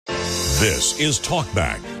This is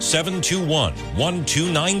Talkback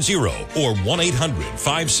 721-1290 or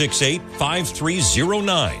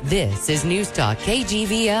 1-800-568-5309. This is News Talk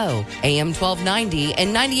KGVO, AM 1290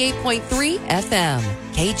 and 98.3 FM.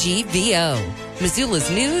 KGVO,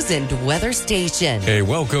 Missoula's news and weather station. Hey,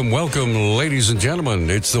 welcome, ladies and gentlemen.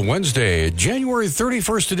 It's the Wednesday, January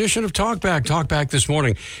 31st edition of Talkback. Talkback this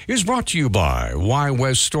morning is brought to you by Y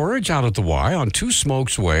West Storage out at the Y on Two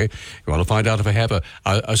Smokes Way. You want to find out if I have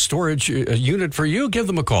a storage unit for you? Give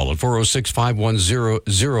them a call at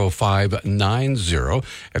 406-510-0590.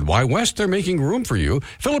 At Y West, they're making room for you.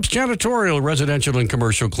 Phillips Janitorial, residential and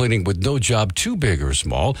commercial cleaning with no job too big or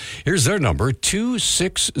small. Here's their number,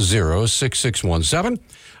 260-6617.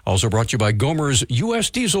 Also brought to you by Gomer's U.S.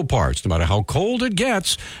 Diesel Parts. No matter how cold it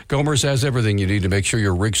gets, Gomer's has everything you need to make sure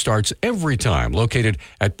your rig starts every time. Located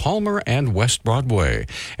at Palmer and West Broadway.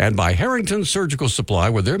 And by Harrington Surgical Supply,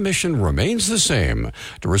 where their mission remains the same,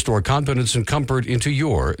 to restore confidence and comfort into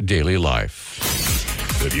your daily life.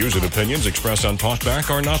 The views and opinions expressed on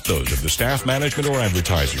Talkback are not those of the staff, management, or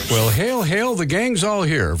advertisers. Well, hail, the gang's all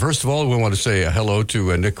here. First of all, we want to say hello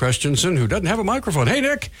to Nick Christensen, who doesn't have a microphone. Hey,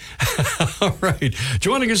 Nick. All right.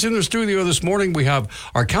 Joining us in the studio this morning, we have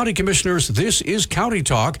our county commissioners. This is County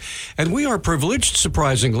Talk, and we are privileged,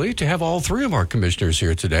 surprisingly, to have all three of our commissioners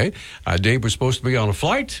here today. Dave was supposed to be on a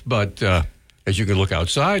flight, but... as you can look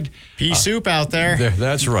outside, pea soup out there.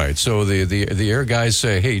 That's right. So the air guys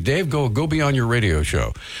say, "Hey, Dave, go be on your radio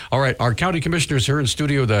show." All right, our county commissioners here in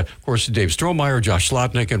studio. Of course, Dave Strohmeyer, Josh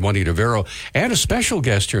Slotnick, and Juanita Vero, and a special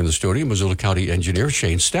guest here in the studio, Missoula County Engineer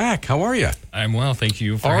Shane Stack. How are you? I'm well, thank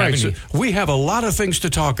you for having me. So we have a lot of things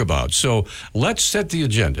to talk about. So let's set the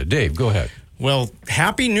agenda. Dave, go ahead. Well,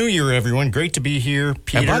 Happy New Year, everyone. Great to be here,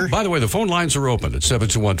 Peter. And by the way, the phone lines are open at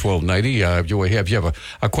 721-1290. If you have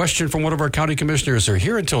a question from one of our county commissioners, they're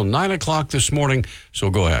here until 9 o'clock this morning,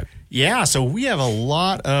 so go ahead. Yeah, so we have a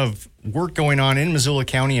lot of work going on in Missoula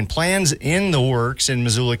County and plans in the works in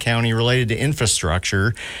Missoula County related to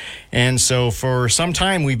infrastructure. And so for some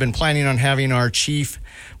time, we've been planning on having our Chief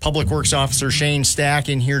Public Works Officer, Shane Stack,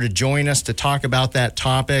 in here to join us to talk about that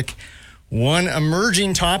topic. One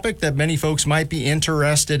emerging topic that many folks might be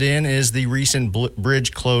interested in is the recent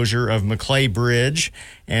bridge closure of McClay Bridge.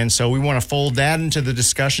 And so we want to fold that into the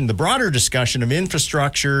discussion, the broader discussion of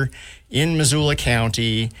infrastructure in Missoula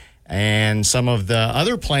County and some of the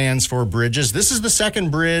other plans for bridges. This is the second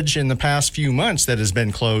bridge in the past few months that has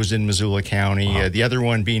been closed in Missoula County, wow. The other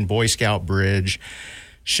one being Boy Scout Bridge.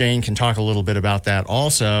 Shane can talk a little bit about that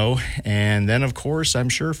also. And then, of course, I'm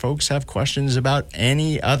sure folks have questions about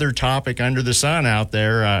any other topic under the sun out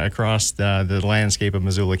there across the landscape of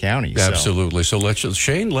Missoula County. Absolutely. So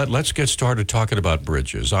let's get started talking about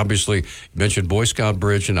bridges. Obviously, you mentioned Boy Scout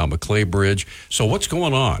Bridge and now McClay Bridge. So what's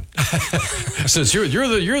going on? Since you're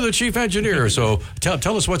the chief engineer, so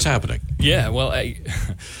tell us what's happening. Yeah, well,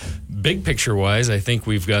 big picture wise, I think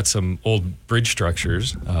we've got some old bridge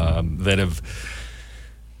structures that have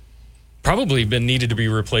probably been needed to be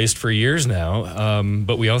replaced for years now,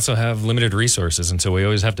 but we also have limited resources, and so we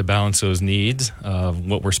always have to balance those needs,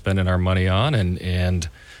 what we're spending our money on, and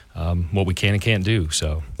what we can and can't do.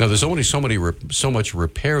 So now, there's only so much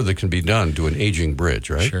repair that can be done to an aging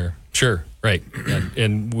bridge, right? Sure, right.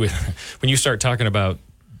 And when you start talking about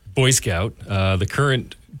Boy Scout, the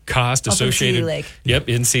current cost associated, in Seeley Lake. Yep,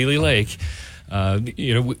 in Seeley Lake.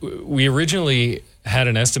 We originally had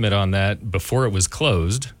an estimate on that before it was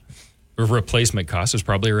closed. Replacement cost is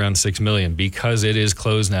probably around $6 million. Because it is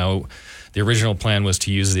closed now, the original plan was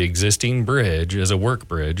to use the existing bridge as a work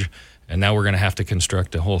bridge, and now we're going to have to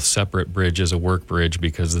construct a whole separate bridge as a work bridge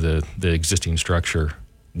because the existing structure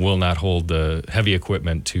will not hold the heavy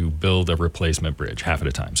equipment to build a replacement bridge half at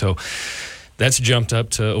a time. So that's jumped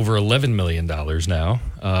up to over $11 million now.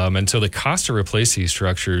 And so the cost to replace these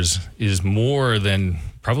structures is more than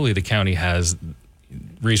probably the county has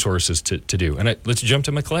resources to do. And let's jump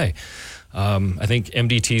to McClay. I think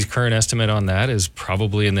MDT's current estimate on that is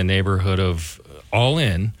probably in the neighborhood of, all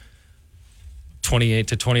in, $28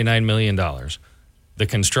 to $29 million. The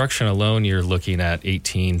construction alone, you're looking at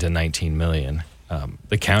 $18 to $19 million.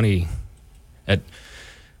 The county, at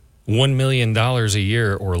 $1 million a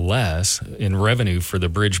year or less in revenue for the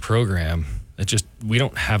bridge program, we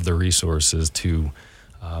don't have the resources to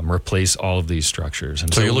replace all of these structures.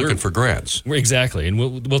 And so you're looking for grants. Exactly. And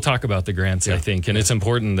we'll talk about the grants, I think. And it's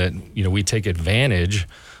important that, we take advantage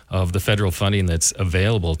of the federal funding that's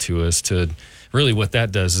available to us. To really, what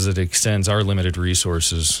that does is it extends our limited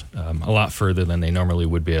resources a lot further than they normally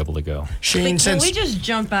would be able to go. Shane, Can we just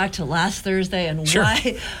jump back to last Thursday and Sure.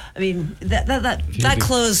 why? I mean, that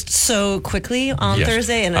closed so quickly on Yes.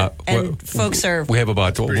 Thursday, and folks are. We have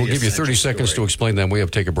about, we'll pretty give you 30 essential seconds story. to explain, then we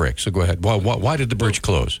have to take a break. So go ahead. Why did the bridge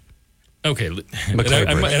close? Okay. McClay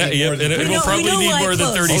And Bridge. it will probably know need why more it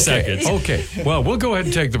than closed. 30 seconds. Okay. Well, we'll go ahead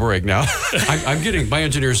and take the break now. I'm getting my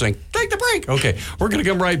engineer saying, take the break. Okay. We're going to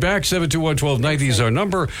come right back. 721-1290 is our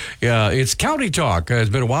number. It's County Talk.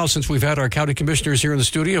 It's been a while since we've had our county commissioners here in the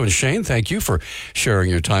studio. And Shane, thank you for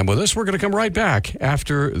sharing your time with us. We're going to come right back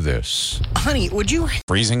after this. Honey, would you?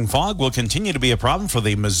 Freezing fog will continue to be a problem for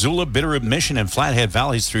the Missoula, Bitterroot, Mission, and Flathead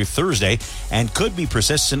valleys through Thursday and could be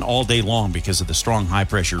persistent all day long because of the strong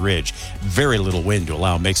high-pressure ridge. Very little wind to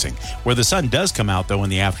allow mixing. Where the sun does come out, though, in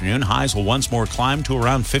the afternoon, highs will once more climb to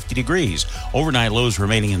around 50 degrees. Overnight lows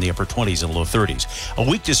remaining in the upper 20s and low 30s. A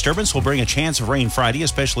weak disturbance will bring a chance of rain Friday,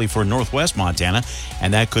 especially for northwest Montana,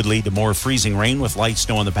 and that could lead to more freezing rain with light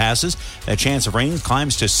snow in the passes. That chance of rain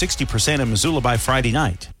climbs to 60% in Missoula by Friday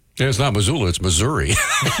night. Yeah, it's not Missoula, it's Missouri.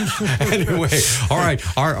 Anyway, all right.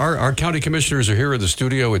 Our county commissioners are here in the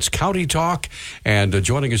studio. It's County Talk. And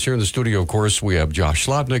joining us here in the studio, of course, we have Josh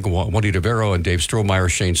Slotnick, Juanita Vero, and Dave Strohmeyer,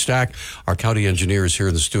 Shane Stack. Our county engineers here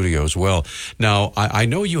in the studio as well. Now, I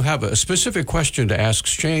know you have a specific question to ask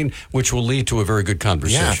Shane, which will lead to a very good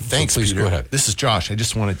conversation. Yeah, thanks, so please Peter. go ahead. This is Josh. I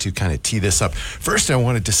just wanted to kind of tee this up. First, I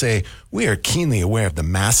wanted to say we are keenly aware of the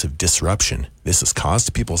massive disruption this has caused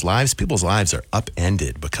to people's lives. People's lives are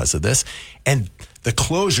upended because of this. And the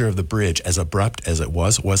closure of the bridge, as abrupt as it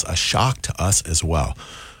was a shock to us as well.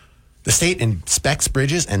 The state inspects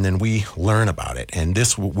bridges, and then we learn about it. And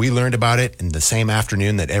we learned about it in the same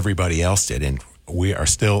afternoon that everybody else did. And we are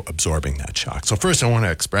still absorbing that shock. So first, I want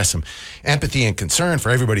to express some empathy and concern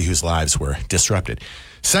for everybody whose lives were disrupted.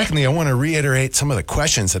 Secondly, I want to reiterate some of the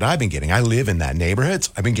questions that I've been getting. I live in that neighborhood.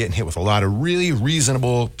 So I've been getting hit with a lot of really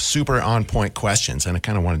reasonable, super on-point questions, and I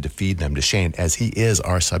kind of wanted to feed them to Shane, as he is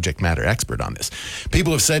our subject matter expert on this.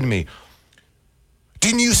 People have said to me,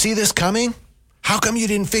 didn't you see this coming? How come you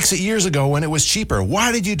didn't fix it years ago when it was cheaper?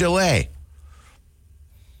 Why did you delay?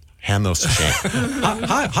 Hand those to Shane.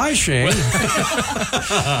 Hi, Shane.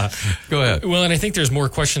 Go ahead. Well, and I think there's more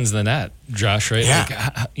questions than that, Josh, right?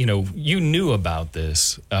 Yeah. Like, you knew about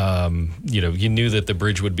this. You knew that the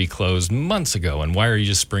bridge would be closed months ago, and why are you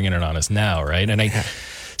just springing it on us now, right? And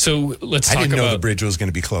so let's talk I didn't about know the bridge was going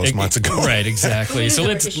to be closed months ago. Right, exactly. So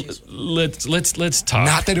let's talk.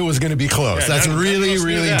 Not that it was going to be closed. That's really,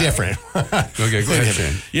 really different. Okay, go ahead,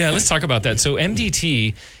 Shane. Yeah, let's talk about that. So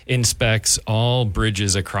MDT inspects all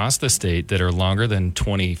bridges across the state that are longer than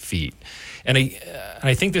 20 feet. And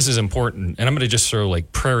I think this is important, and I'm going to just throw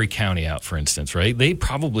like Prairie County out, for instance, right? They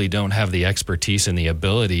probably don't have the expertise and the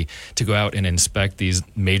ability to go out and inspect these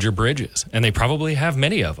major bridges, and they probably have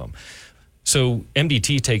many of them. So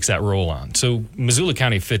MDT takes that role on. So Missoula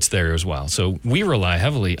County fits there as well. So we rely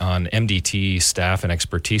heavily on MDT staff and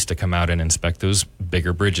expertise to come out and inspect those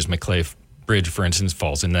bigger bridges. McClay Bridge, for instance,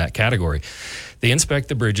 falls in that category. They inspect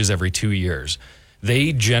the bridges every 2 years.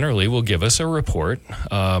 They generally will give us a report.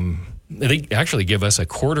 They actually give us a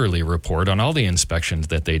quarterly report on all the inspections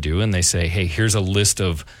that they do, and they say, hey, here's a list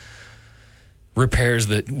of repairs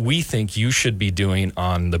that we think you should be doing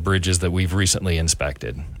on the bridges that we've recently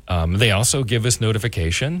inspected. They also give us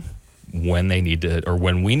notification when they need to, or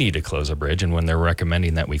when we need to close a bridge, and when they're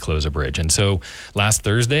recommending that we close a bridge. And so last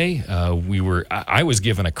Thursday, I was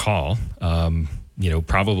given a call,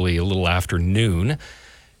 probably a little after noon,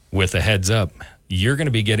 with a heads up. You're going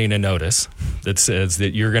to be getting a notice that says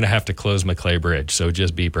that you're going to have to close McClay Bridge, so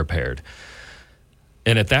just be prepared.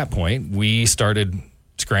 And at that point, we started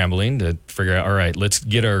scrambling to figure out, all right, let's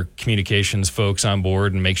get our communications folks on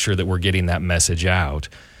board and make sure that we're getting that message out.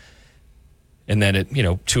 And then at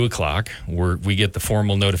 2:00, we get the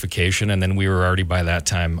formal notification, and then we were already by that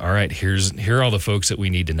time, all right, here are all the folks that we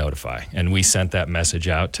need to notify. And we sent that message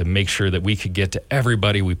out to make sure that we could get to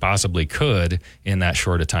everybody we possibly could in that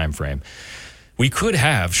short a time frame. We could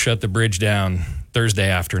have shut the bridge down Thursday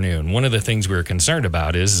afternoon. One of the things we were concerned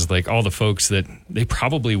about is like all the folks that they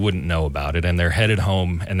probably wouldn't know about it, and they're headed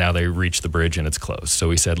home, and now they reach the bridge and it's closed. So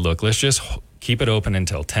we said, look, let's just keep it open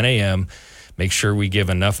until 10 a.m., make sure we give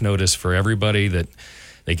enough notice for everybody that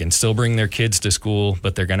they can still bring their kids to school,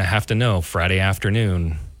 but they're going to have to know Friday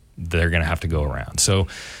afternoon they're going to have to go around. So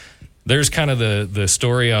there's kind of the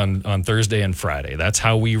story on Thursday and Friday. That's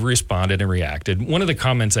how we responded and reacted. One of the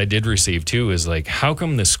comments I did receive, too, is like, how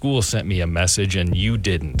come the school sent me a message and you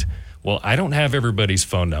didn't? Well, I don't have everybody's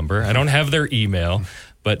phone number. I don't have their email.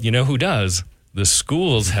 But you know who does? the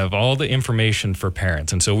schools have all the information for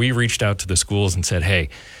parents. And so we reached out to the schools and said, hey,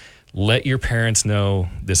 let your parents know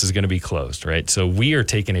this is going to be closed, right? So we are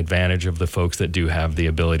taking advantage of the folks that do have the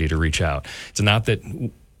ability to reach out. It's not that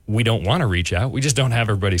we don't want to reach out. We just don't have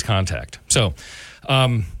everybody's contact. So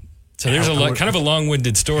there's kind of a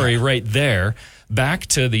long-winded story right there. Back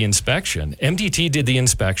to the inspection. MDT did the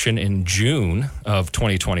inspection in June of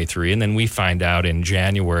 2023, and then we find out in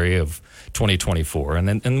January of 2024.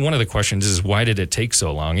 And one of the questions is, why did it take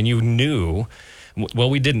so long? And you knew, well,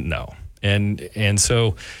 we didn't know. And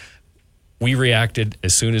so we reacted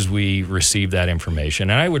as soon as we received that information.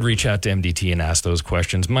 And I would reach out to MDT and ask those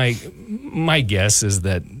questions. My guess is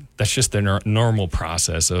that that's just the normal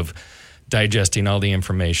process of digesting all the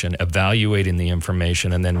information, evaluating the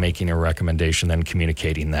information, and then making a recommendation, then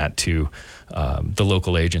communicating that to the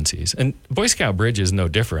local agencies. And Boy Scout Bridge is no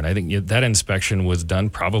different. I think that inspection was done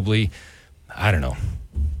probably,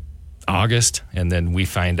 August, and then we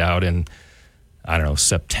find out in,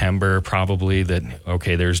 September probably that,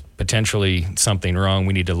 okay, there's potentially something wrong.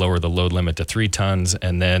 We need to lower the load limit to 3 tons,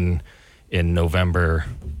 and then in November,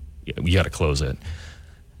 we got to close it.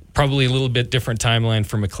 Probably a little bit different timeline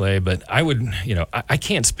for Maclay, but I would, I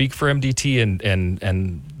can't speak for MDT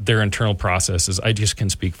and their internal processes. I just can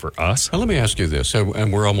speak for us. Now, let me ask you this,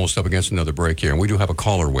 and we're almost up against another break here, and we do have a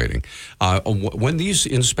caller waiting. When these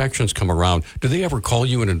inspections come around, do they ever call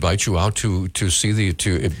you and invite you out to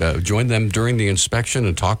join them during the inspection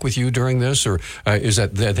and talk with you during this, or is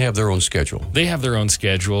that they have their own schedule? They have their own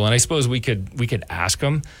schedule, and I suppose we could ask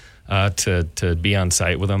them to be on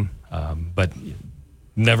site with them, but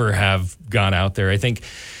never have gone out there. I think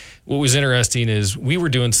what was interesting is we were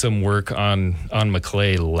doing some work on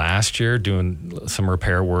Maclay last year, doing some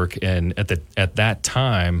repair work, and at that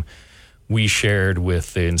time we shared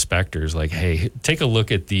with the inspectors, like, hey, take a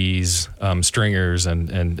look at these stringers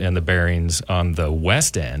and the bearings on the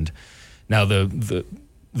west end. Now the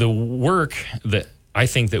work that I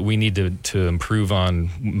think that we need to improve on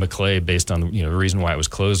Maclay based on the reason why it was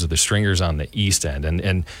closed are the stringers on the east end,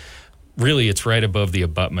 and really, it's right above the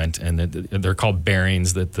abutment, and they're called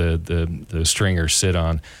bearings that the stringers sit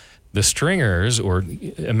on. The stringers, or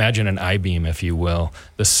imagine an I-beam, if you will,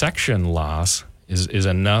 the section loss is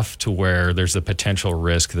enough to where there's the potential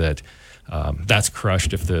risk that that's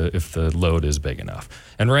crushed if the load is big enough.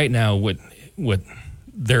 And right now, what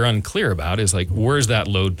they're unclear about is, like, where's that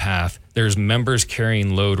load path? There's members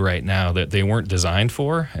carrying load right now that they weren't designed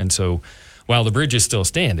for, and so while the bridge is still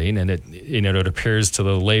standing and it appears to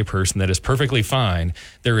the layperson that is perfectly fine,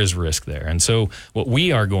 there is risk there. And so what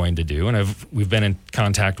we are going to do, and we've been in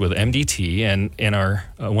contact with MDT and our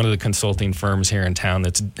one of the consulting firms here in town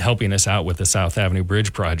that's helping us out with the South Avenue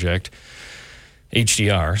Bridge project,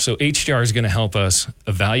 HDR. So HDR is going to help us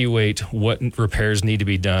evaluate what repairs need to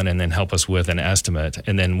be done and then help us with an estimate.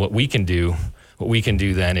 And then what we can do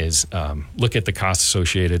then is look at the costs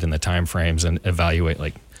associated and the time frames and evaluate,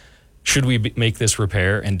 like, should we make this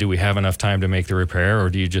repair, and do we have enough time to make the repair, or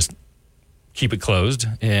do you just keep it closed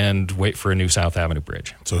and wait for a new South Avenue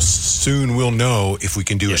Bridge? So soon we'll know if we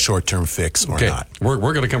can do a short-term fix or not. We're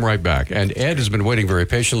going to come right back. And Ed has been waiting very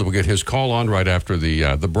patiently. We'll get his call on right after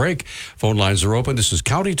the break. Phone lines are open. This is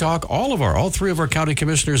County Talk. All 3 of our county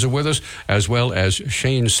commissioners are with us, as well as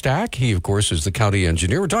Shane Stack. He, of course, is the county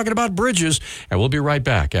engineer. We're talking about bridges, and we'll be right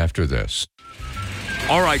back after this.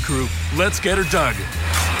 All right, crew, let's get her dug.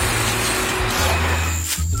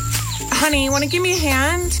 Honey, you want to give me a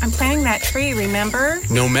hand? I'm planting that tree, remember?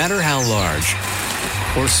 No matter how large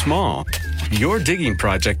or small your digging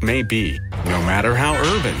project may be, no matter how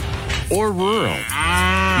urban or rural,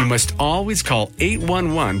 you must always call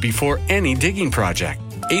 811 before any digging project.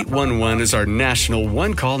 811 is our national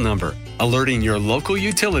one-call number, alerting your local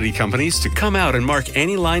utility companies to come out and mark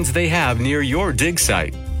any lines they have near your dig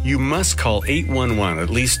site. You must call 811 at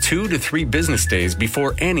least 2 to 3 business days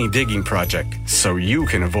before any digging project, so you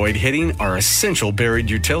can avoid hitting our essential buried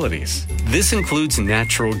utilities. This includes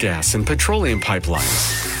natural gas and petroleum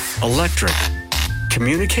pipelines, electric,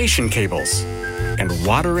 communication cables, and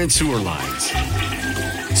water and sewer lines.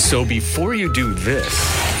 So before you do this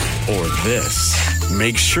or this,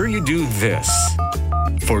 make sure you do this.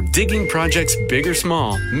 For digging projects big or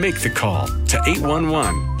small, make the call to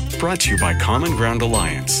 811. Brought to you by Common Ground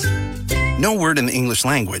Alliance. No word in the English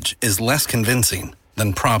language is less convincing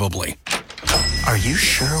than probably. Are you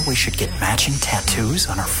sure we should get matching tattoos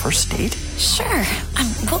on our first date? Sure.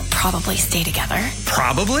 We'll probably stay together.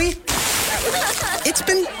 Probably? It's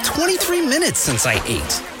been 23 minutes since I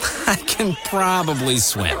ate. I can probably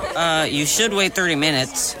swim. You should wait 30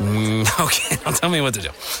 minutes. Okay, now tell me what to do.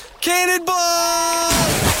 Cannonball!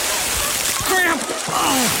 Cramp!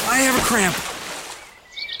 Oh, I have a cramp.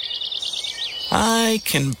 I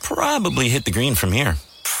can probably hit the green from here.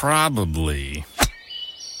 Probably.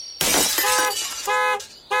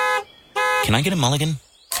 Can I get a mulligan?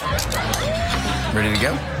 Ready to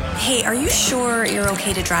go? Hey, are you sure you're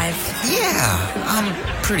okay to drive? Yeah,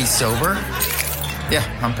 I'm pretty sober. Yeah,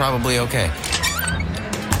 I'm probably okay.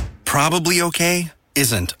 Probably okay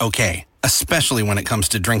isn't okay, especially when it comes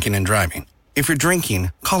to drinking and driving. If you're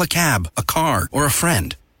drinking, call a cab, a car, or a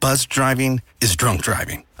friend. Buzzed driving is drunk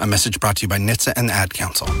driving. A message brought to you by NHTSA and the Ad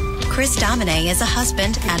Council. Chris Domine is a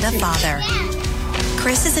husband and a father.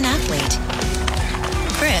 Chris is an athlete.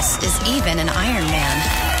 Chris is even an Iron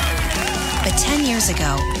Man. But 10 years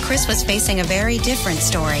ago, Chris was facing a very different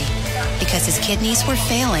story because his kidneys were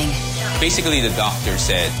failing. Basically, the doctor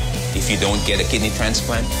said, if you don't get a kidney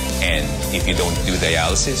transplant and if you don't do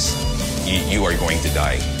dialysis, you are going to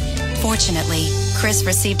die. Fortunately, Chris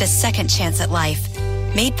received a second chance at life,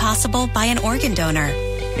 made possible by an organ donor.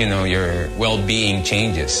 You know, your well-being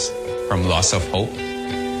changes from loss of hope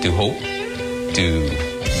to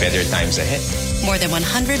better times ahead. More than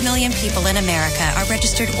 100 million people in America are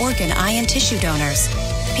registered organ, eye, and tissue donors.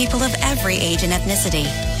 People of every age and ethnicity,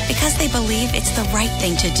 because they believe it's the right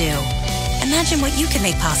thing to do. Imagine what you can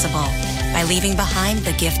make possible by leaving behind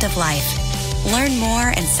the gift of life. Learn more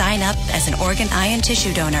and sign up as an organ, eye, and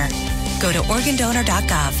tissue donor. Go to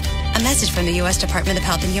organdonor.gov. A message from the U.S. Department of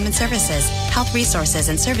Health and Human Services, Health Resources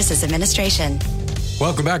and Services Administration.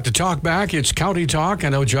 Welcome back to Talk Back. It's County Talk. I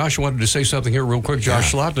know Josh wanted to say something here real quick.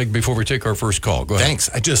 Josh Slotnick, before we take our first call. Go ahead. Thanks.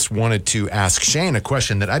 I just wanted to ask Shane a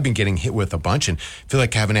question that I've been getting hit with a bunch and feel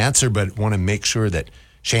like I have an answer, but want to make sure that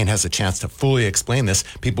Shane has a chance to fully explain this.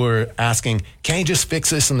 People are asking, can you just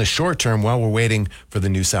fix this in the short term while we're waiting for the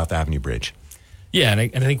new South Avenue Bridge? Yeah, and I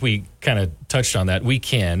think we kind of touched on that. We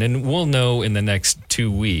can, and we'll know in the next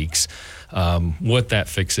 2 weeks what that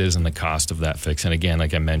fix is and the cost of that fix. And again,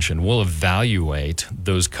 like I mentioned, we'll evaluate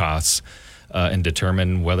those costs and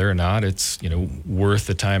determine whether or not it's worth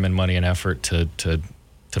the time and money and effort to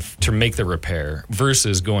make the repair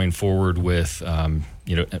versus going forward with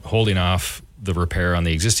holding off the repair on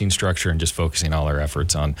the existing structure and just focusing all our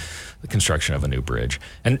efforts on the construction of a new bridge.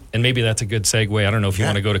 And maybe that's a good segue. I don't know if you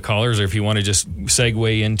want to go to callers or if you want to just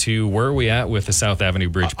segue into where are we at with the South Avenue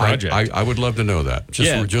Bridge project. I would love to know that.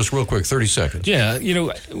 Just real quick, 30 seconds. Yeah,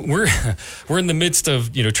 we're in the midst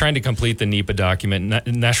of trying to complete the NEPA document,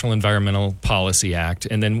 National Environmental Policy Act,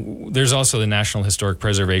 and then there's also the National Historic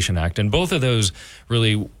Preservation Act, and both of those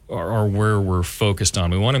really are where we're focused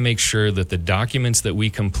on. We want to make sure that the documents that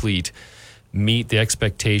we complete meet the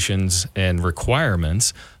expectations and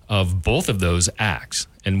requirements of both of those acts.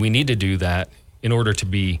 And we need to do that in order to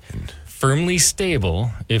be firmly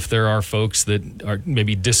stable if there are folks that are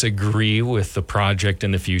maybe disagree with the project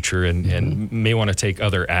in the future and may want to take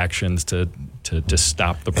other actions to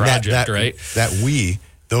stop the project, right?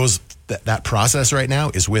 That process right now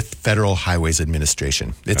is with Federal Highways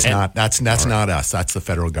Administration. It's not that's not us. That's the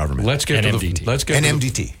federal government. Let's get to MDT.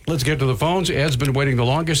 Let's get to the phones. Ed's been waiting the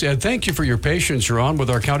longest. Ed, thank you for your patience. You're on with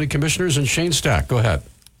our county commissioners and Shane Stack. Go ahead.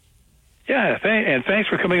 Yeah, and thanks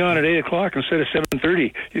for coming on at 8:00 instead of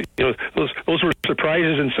 7:30. Those were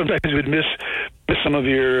surprises, and sometimes we'd miss some of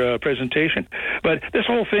your presentation. But this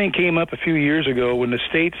whole thing came up a few years ago when the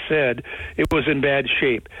state said it was in bad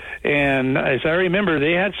shape. And as I remember,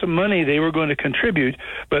 they had some money they were going to contribute,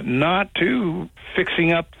 but not to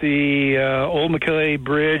fixing up the old McKellar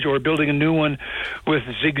Bridge or building a new one with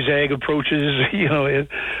zigzag approaches,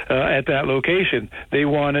 at that location. They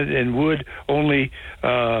wanted and would only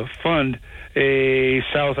fund a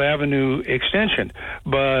South Avenue extension.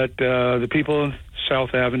 But the people in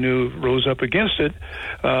South Avenue rose up against it,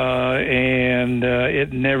 and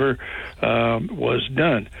it never was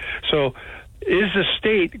done. So is the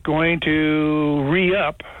state going to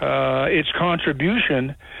re-up its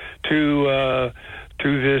contribution to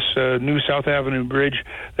this new South Avenue Bridge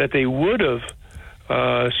that they would have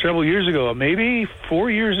several years ago, maybe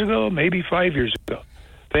 4 years ago, maybe 5 years ago?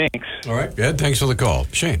 Thanks. All right, Ed, thanks for the call.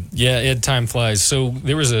 Shane. Yeah, Ed, time flies. So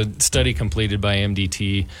there was a study completed by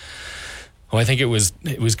MDT. Well, I think it was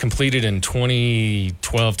completed in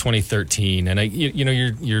 2012, 2013, and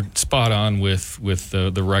you're spot on with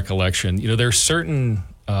the recollection. There are certain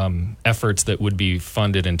efforts that would be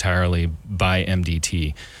funded entirely by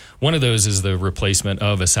MDT. One of those is the replacement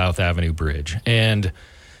of a South Avenue Bridge, and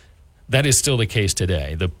that is still the case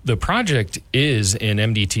today. The project is in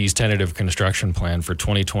MDT's tentative construction plan for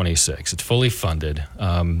 2026. It's fully funded.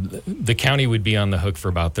 The county would be on the hook for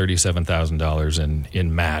about $37,000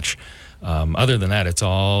 in match. Other than that, it's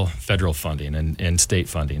all federal funding and state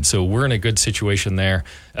funding. So we're in a good situation there.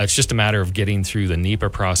 It's just a matter of getting through the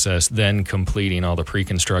NEPA process, then completing all the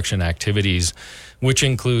pre-construction activities, which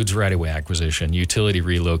includes right-of-way acquisition, utility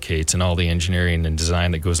relocates, and all the engineering and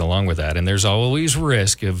design that goes along with that. And there's always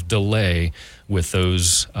risk of delay with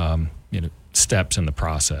those steps in the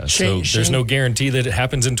process. So there's no guarantee that it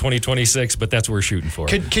happens in 2026, but that's what we're shooting for.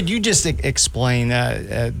 Could you just explain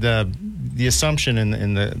the assumption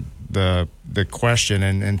in the question,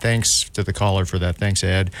 and thanks to the caller for that. Thanks,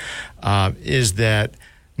 Ed. Is that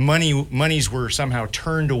monies were somehow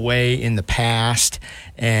turned away in the past,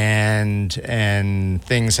 and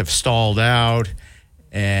things have stalled out,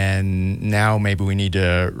 and now maybe we need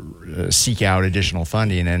to seek out additional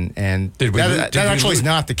funding, and that actually is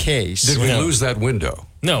not the case. Did we lose that window?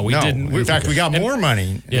 No, we didn't. In fact, we got more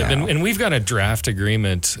money. Yeah, and we've got a draft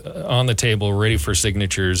agreement on the table ready for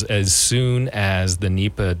signatures as soon as the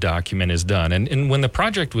NEPA document is done. And when the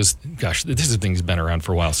project was, this thing's been around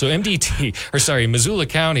for a while. So Missoula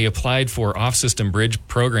County applied for off-system bridge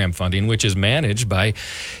program funding, which is managed by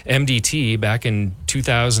MDT back in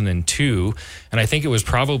 2002. And I think it was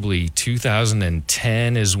probably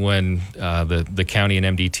 2010 is when the county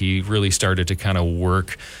and MDT really started to kind of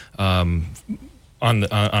work on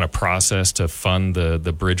a process to fund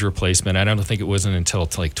the bridge replacement. I don't think it wasn't until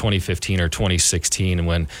like 2015 or 2016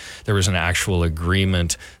 when there was an actual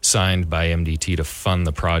agreement signed by MDT to fund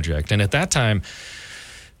the project. And at that time,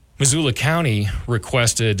 Missoula County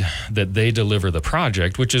requested that they deliver the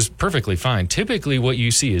project, which is perfectly fine. Typically what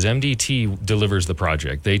you see is MDT delivers the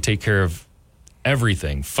project. They take care of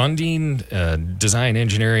everything, funding, design,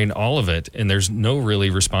 engineering, all of it, and there's no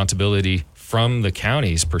really responsibility from the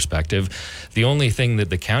county's perspective. The only thing that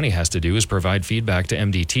the county has to do is provide feedback to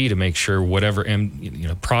MDT to make sure whatever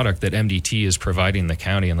product that MDT is providing the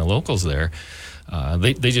county and the locals there,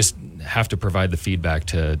 they just have to provide the feedback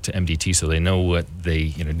to MDT so they know what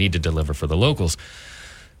they need to deliver for the locals.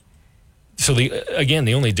 So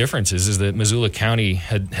the only difference is that Missoula County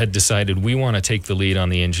had decided we want to take the lead on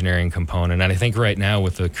the engineering component. And I think right now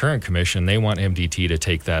with the current commission, they want MDT to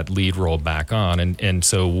take that lead role back on. And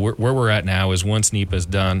so where we're at now is once NEPA is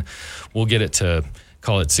done, we'll get it to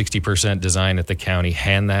call it 60% design at the county,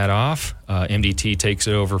 hand that off. MDT takes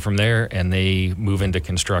it over from there and they move into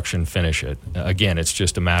construction, finish it. Again, it's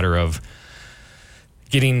just a matter of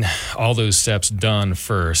getting all those steps done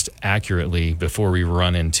first accurately before we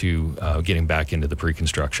run into getting back into the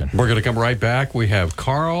pre-construction. We're going to come right back. We have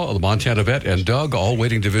Carl, the Montana vet, and Doug all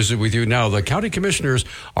waiting to visit with you. Now, the county commissioners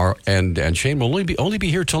are, and Shane will only be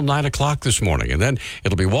here till 9 o'clock this morning, and then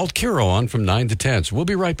it'll be Walt Kero on from 9 to 10. So we'll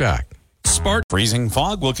be right back. Freezing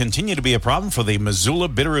fog will continue to be a problem for the Missoula,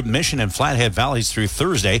 Bitterroot, Mission, and Flathead valleys through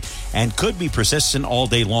Thursday and could be persistent all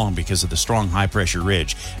day long because of the strong high-pressure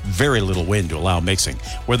ridge. Very little wind to allow mixing.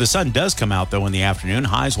 Where the sun does come out, though, in the afternoon,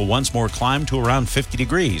 highs will once more climb to around 50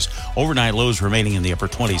 degrees. Overnight lows remaining in the upper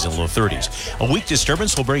 20s and low 30s. A weak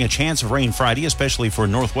disturbance will bring a chance of rain Friday, especially for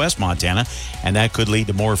northwest Montana, and that could lead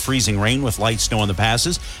to more freezing rain with light snow in the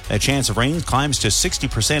passes. That chance of rain climbs to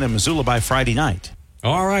 60% in Missoula by Friday night.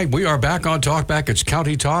 All right, we are back on Talkback. It's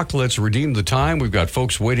County Talk. Let's redeem the time. We've got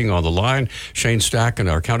folks waiting on the line. Shane Stack and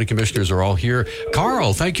our county commissioners are all here.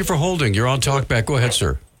 Carl, thank you for holding. You're on Talkback. Go ahead,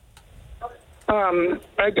 sir.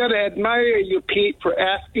 I got to admire you, Pete, for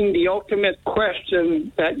asking the ultimate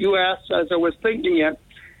question that you asked as I was thinking it.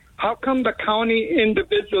 How come the county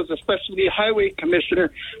individuals, especially the highway commissioner,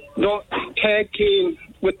 don't tag team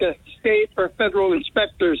with the state or federal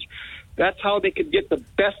inspectors? That's how they could get the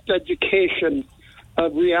best education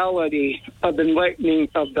of reality, of enlightening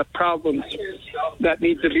of the problems that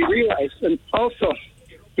need to be realized. And also,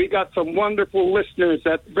 we got some wonderful listeners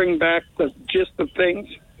that bring back the gist of things.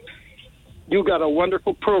 You got a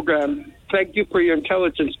wonderful program. Thank you for your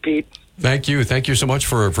intelligence, Pete. Thank you. Thank you so much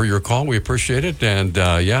for your call. We appreciate it. And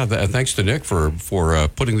thanks to Nick for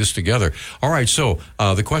putting this together. All right. So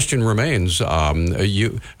the question remains,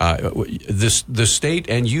 the state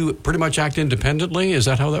and you pretty much act independently. Is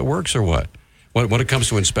that how that works or what? When it comes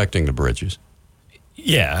to inspecting the bridges?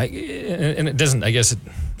 Yeah, and it doesn't. I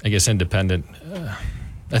guess independent.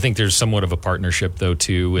 I think there's somewhat of a partnership though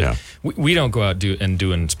too. Yeah. We don't go out do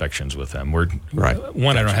inspections with them. We're right.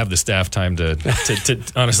 One, I don't have the staff time to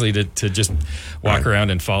honestly to just walk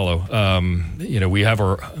around and follow. We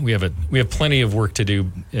have plenty of work to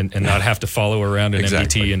do and not have to follow around an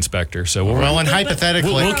MDT inspector. So and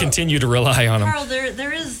hypothetically, we'll continue to rely on them. Carl,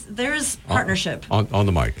 there is partnership on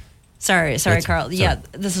the mic. Sorry, Carl. Yeah,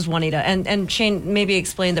 this is Juanita. And Shane, maybe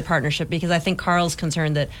explain the partnership because I think Carl's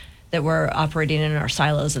concerned that that we're operating in our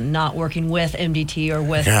silos and not working with MDT or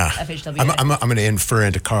with FHWA. I'm going to infer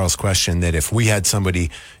into Carl's question that if we had somebody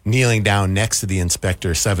kneeling down next to the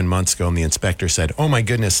inspector 7 months ago and the inspector said, "Oh my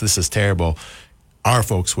goodness, this is terrible," our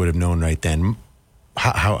folks would have known right then.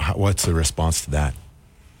 What's the response to that?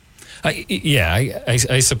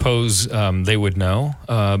 I suppose they would know,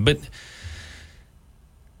 but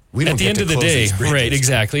we don't at the end of the day, right?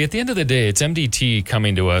 Exactly. At the end of the day, it's MDT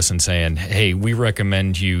coming to us and saying, "Hey, we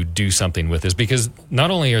recommend you do something with this," because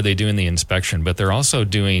not only are they doing the inspection, but they're also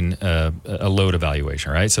doing a load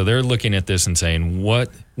evaluation, right? So they're looking at this and saying, "What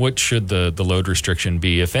should the load restriction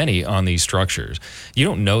be, if any, on these structures?" You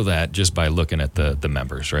don't know that just by looking at the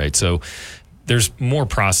members, right? So there's more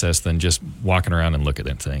process than just walking around and looking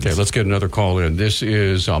at things. Okay, let's get another call in. This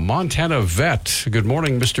is Montana Vet. Good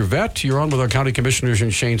morning, Mr. Vet. You're on with our county commissioners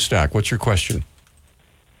and Shane Stack. What's your question?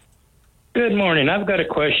 Good morning. I've got a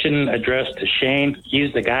question addressed to Shane.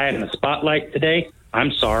 He's the guy in the spotlight today.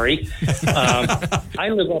 I'm sorry. I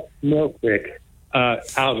live up Mill Creek,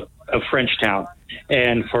 out of Frenchtown.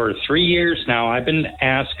 And for 3 years now, I've been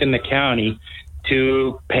asking the county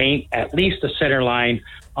to paint at least a center line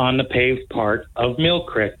on the paved part of Mill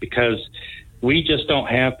Creek, because we just don't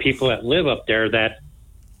have people that live up there that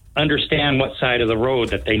understand what side of the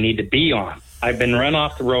road that they need to be on. I've been run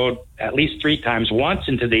off the road at least 3 times, once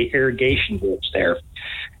into the irrigation ditch there.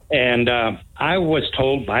 And I was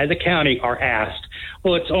told by the county, or asked,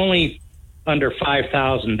 "Well, it's only under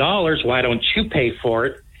 $5,000. Why don't you pay for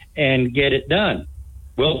it and get it done?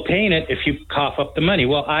 We'll paint it if you cough up the money."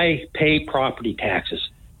 Well, I pay property taxes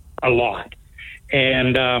a lot.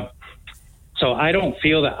 And so I don't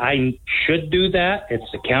feel that I should do that.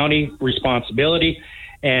 It's the county responsibility.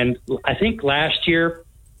 And I think last year,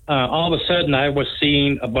 all of a sudden, I was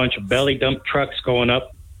seeing a bunch of belly dump trucks going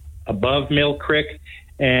up above Mill Creek.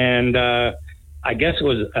 And I guess it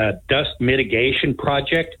was a dust mitigation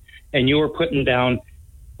project. And you were putting down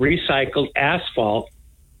recycled asphalt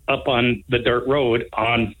up on the dirt road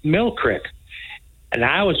on Mill Creek. And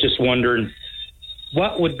I was just wondering,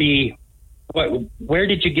 where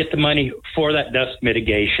did you get the money for that dust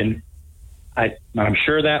mitigation? I'm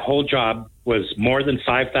sure that whole job was more than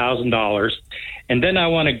 $5,000. And then I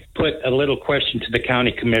want to put a little question to the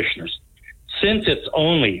county commissioners. Since it's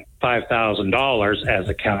only $5,000, as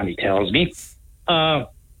the county tells me,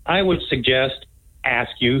 I would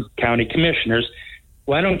ask you, county commissioners,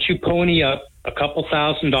 why don't you pony up a couple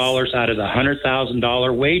 $1,000s out of the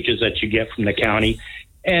 $100,000 wages that you get from the county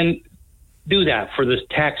and do that for the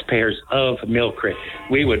taxpayers of Mill Creek?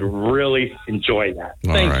 We would really enjoy that.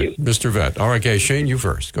 Thank you. Mr. Vet. All right, okay, Shane, you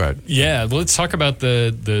first. Go ahead. Yeah, well, let's talk about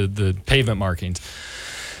the pavement markings.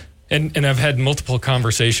 And I've had multiple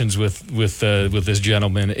conversations with this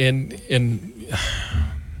gentleman, and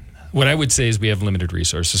what I would say is we have limited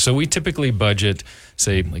resources. So we typically budget,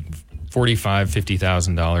 say, like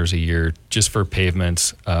 $45,000-$50,000 a year just for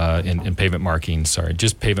pavements and pavement markings.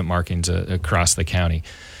 Just pavement markings across the county.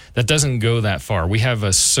 That doesn't go that far. We have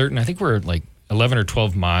I think we're like 11 or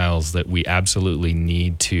 12 miles that we absolutely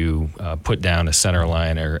need to put down a center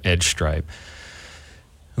line or edge stripe.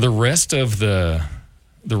 The rest of the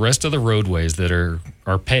roadways that are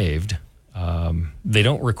paved, they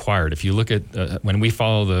don't require it. If you look at when we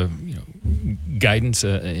follow the guidance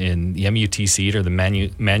in the MUTC or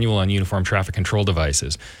the Manual on Uniform Traffic Control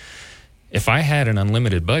Devices, if I had an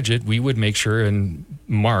unlimited budget, we would make sure and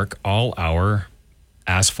mark all our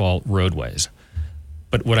asphalt roadways.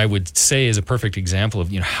 But what I would say is a perfect example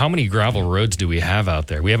of how many gravel roads do we have out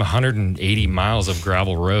there? We have 180 miles of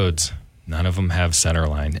gravel roads. None of them have center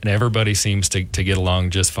line, and everybody seems to get along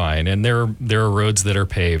just fine. And there are roads that are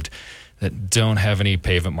paved that don't have any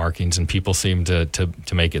pavement markings, and people seem to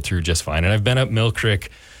make it through just fine. And I've been up Mill Creek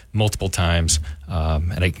multiple times,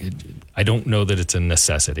 and I don't know that it's a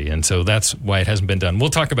necessity, and so that's why it hasn't been done. We'll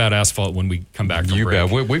talk about asphalt when we come back from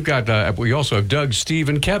break. Bet. We've got we also have Doug, Steve,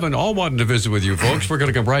 and Kevin all wanting to visit with you folks. We're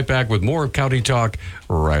going to come right back with more County Talk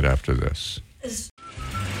right after this.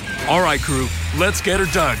 All right, crew, let's get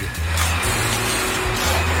her dug.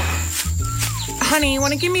 Honey, you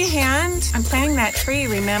want to give me a hand? I'm planting that tree,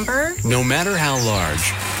 remember? No matter how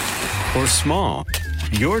large or small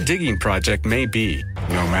your digging project may be,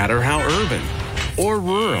 no matter how urban or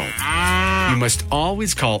rural, you must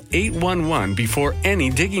always call 811 before any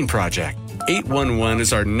digging project. 811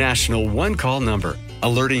 is our national one-call number,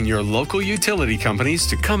 alerting your local utility companies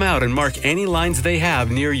to come out and mark any lines they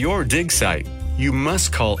have near your dig site. You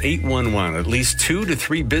must call 811 at least 2 to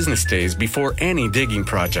 3 business days before any digging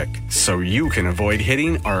project, so you can avoid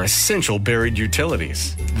hitting our essential buried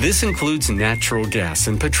utilities. This includes natural gas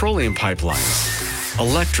and petroleum pipelines,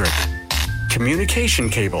 electric, communication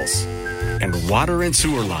cables, and water and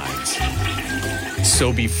sewer lines.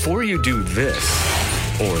 So before you do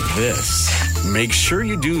this or this, make sure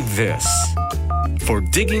you do this. For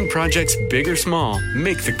digging projects big or small,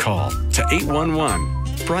 make the call to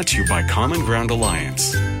 811. Brought to you by Common Ground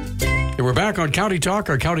Alliance. And we're back on County Talk.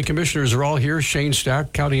 Our county commissioners are all here. Shane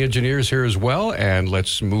Stack, county engineers, here as well. And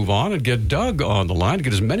let's move on and get Doug on the line.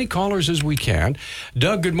 Get as many callers as we can.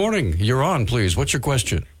 Doug, good morning. You're on, please. What's your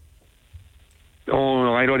question?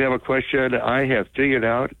 Oh, I don't have a question. I have figured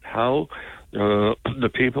out how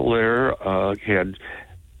the people there can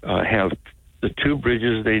have the two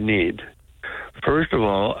bridges they need. First of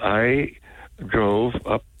all, I drove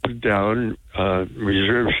up and down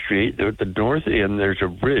Reserve Street. At the north end, there's a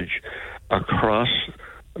bridge across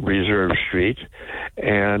Reserve Street,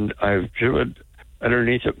 and I've driven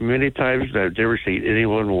underneath it many times, and I've never seen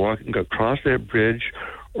anyone walking across that bridge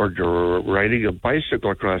or riding a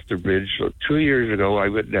bicycle across the bridge. So 2 years ago, I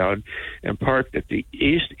went down and parked at the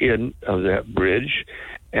east end of that bridge,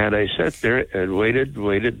 and I sat there and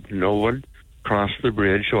waited. No one crossed the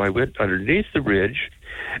bridge, so I went underneath the bridge,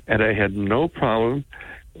 and I had no problem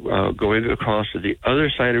going across to the other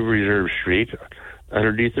side of Reserve Street,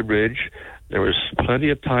 underneath the bridge. There was plenty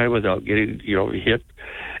of time without getting, hit,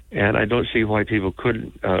 and I don't see why people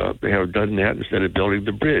couldn't have done that instead of building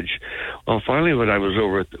the bridge. Well, finally, when I was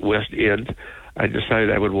over at the west end, I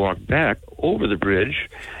decided I would walk back over the bridge,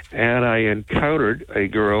 and I encountered a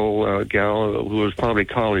gal who was probably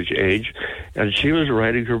college age, and she was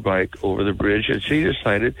riding her bike over the bridge, and she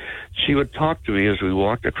decided she would talk to me as we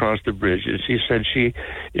walked across the bridge, and she said she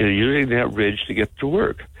is using that bridge to get to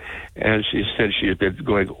work. And she said she had been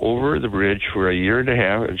going over the bridge for a year and a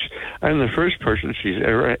half, and I'm the first person she's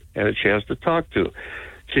ever had a chance to talk to.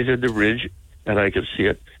 She said the bridge, and I could see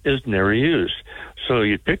it, is never used. So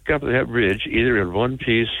you pick up that bridge either in one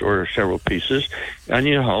piece or several pieces, and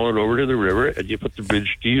you haul it over to the river, and you put the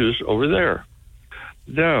bridge to use over there.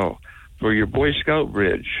 Now, for your Boy Scout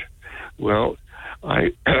bridge, well,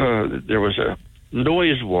 there was a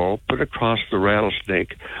noise wall put across the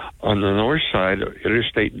Rattlesnake on the north side of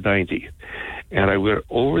Interstate 90. And I went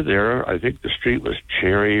over there, I think the street was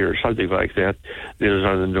Cherry or something like that. It was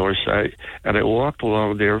on the north side. And I walked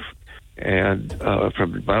along there and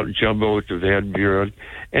from Mount Jumbo to Van Buren,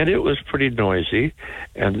 and it was pretty noisy.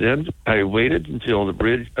 And then I waited until the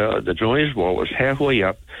bridge, the noise wall was halfway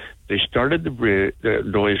up. They started the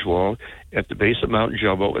noise wall at the base of Mount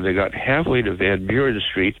Jumbo, and they got halfway to Van Buren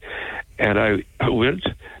Street, and I went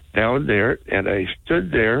down there, and I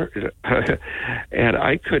stood there, and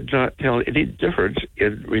I could not tell any difference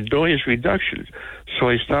in noise reduction. So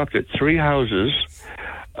I stopped at three houses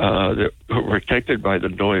that were protected by the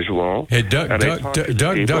noise wall. Hey, Doug,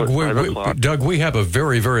 we have a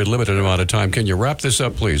very, very limited amount of time. Can you wrap this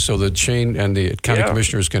up, please, so that Shane and the county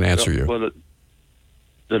commissioners can answer you? Well,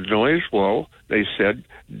 the noise wall, they said,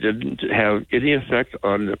 didn't have any effect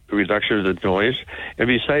on the reduction of the noise. And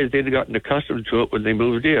besides, they'd gotten accustomed to it when they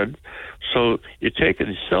moved in. So you take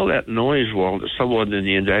and sell that noise wall to someone in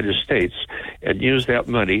the United States and use that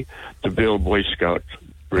money to build Boy Scout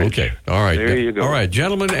bridge. Okay, all right. There you go. All right,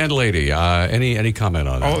 gentleman and lady, any comment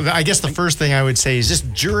on that? Oh, I guess the first thing I would say is just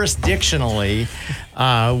jurisdictionally,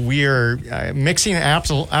 we are mixing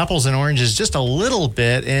apples and oranges just a little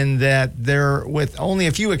bit in that there, with only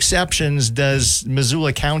a few exceptions, does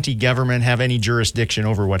Missoula County government have any jurisdiction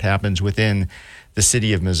over what happens within the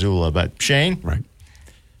city of Missoula. But Shane? Right.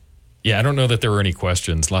 Yeah, I don't know that there were any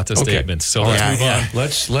questions. Lots of statements. So let's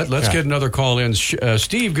move on. Let's get another call in.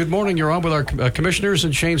 Steve, good morning. You're on with our commissioners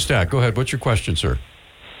and Shane Stack. Go ahead. What's your question, sir?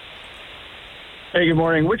 Hey, good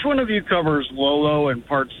morning. Which one of you covers Lolo and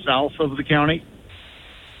parts south of the county?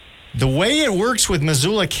 The way it works with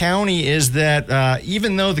Missoula County is that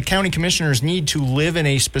even though the county commissioners need to live in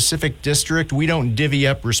a specific district, we don't divvy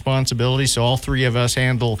up responsibility. So all three of us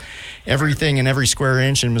handle everything in every square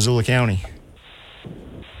inch in Missoula County.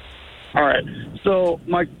 All right. So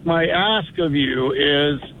my ask of you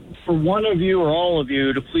is for one of you or all of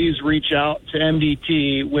you to please reach out to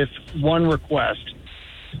MDT with one request.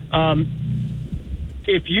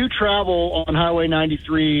 If you travel on Highway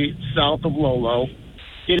 93 south of Lolo,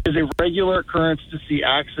 it is a regular occurrence to see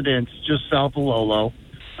accidents just south of Lolo.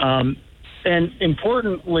 And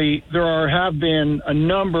importantly, there have been a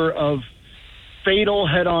number of fatal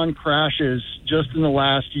head-on crashes just in the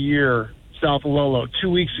last year south of Lolo. 2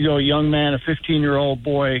 weeks ago, a young man, a 15-year-old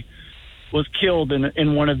boy, was killed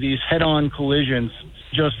in one of these head-on collisions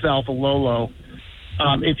just south of Lolo.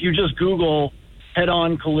 If you just Google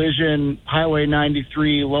head-on collision, Highway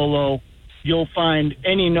 93, Lolo, you'll find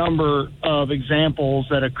any number of examples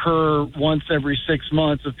that occur once every 6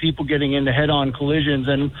 months of people getting into head-on collisions,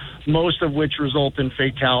 and most of which result in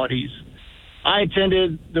fatalities. I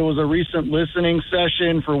attended, there was a recent listening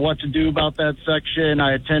session for what to do about that section.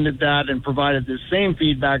 I attended that and provided the same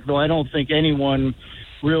feedback, though I don't think anyone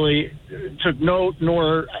really took note,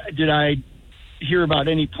 nor did I hear about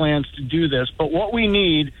any plans to do this. But what we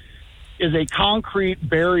need is a concrete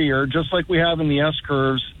barrier, just like we have in the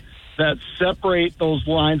S-curves, that separate those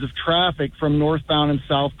lines of traffic from northbound and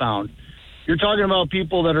southbound. You're talking about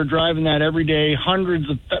people that are driving that every day, hundreds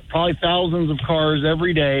of, probably thousands of cars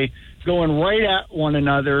every day, going right at one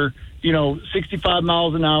another, 65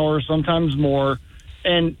 miles an hour, sometimes more.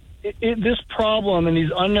 And this problem and these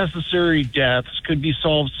unnecessary deaths could be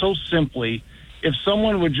solved so simply if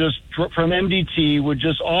someone would just, from MDT, would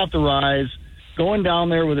just authorize going down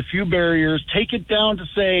there with a few barriers, take it down to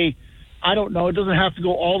say, I don't know, it doesn't have to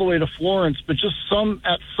go all the way to Florence, but just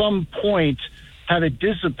at some point have it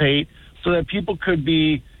dissipate so that people could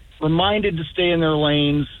be reminded to stay in their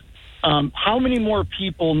lanes. How many more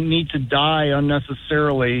people need to die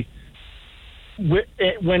unnecessarily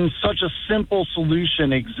when such a simple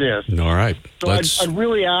solution exists? All right. So I'd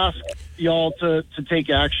really ask y'all to take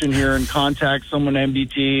action here and contact someone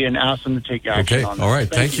MDT and ask them to take action on this. All right.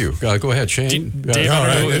 Thank you. Go ahead, Shane. Dave,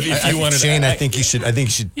 if you wanted Shane, I think you should take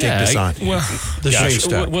this on. Shane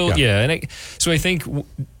stuff. So I think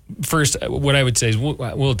first, what I would say is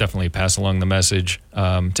we'll definitely pass along the message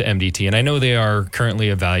to MDT, and I know they are currently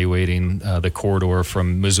evaluating the corridor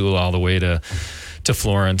from Missoula all the way to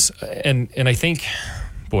Florence, and I think,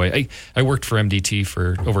 boy, I worked for MDT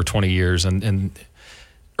for over 20 years, and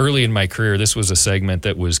early in my career, this was a segment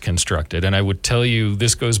that was constructed, and I would tell you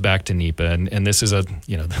this goes back to NEPA, and this is this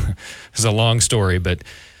is a long story, but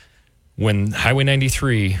when Highway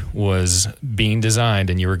 93 was being designed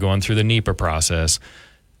and you were going through the NEPA process,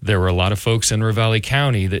 there were a lot of folks in Ravalli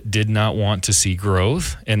County that did not want to see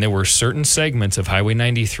growth, and there were certain segments of Highway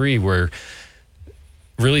 93 where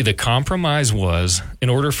really the compromise was, in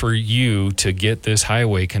order for you to get this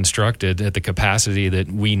highway constructed at the capacity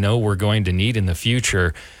that we know we're going to need in the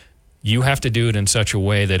future, you have to do it in such a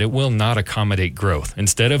way that it will not accommodate growth.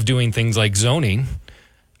 Instead of doing things like zoning,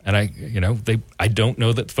 and I don't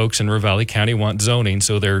know that folks in Ravalli County want zoning,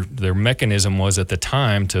 so their mechanism was at the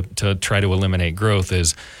time to try to eliminate growth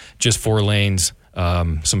is just 4 lanes,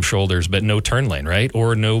 some shoulders, but no turn lane, right?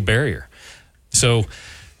 Or no barrier. So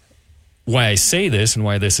why I say this and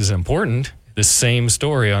why this is important, the same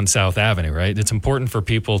story on South Avenue, right? It's important for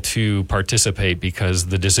people to participate because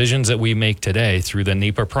the decisions that we make today through the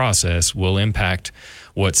NEPA process will impact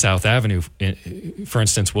what South Avenue, for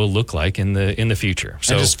instance, will look like in the future.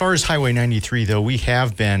 So, and as far as Highway 93, though, we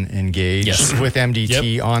have been engaged with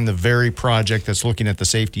MDT on the very project that's looking at the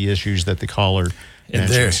safety issues that the caller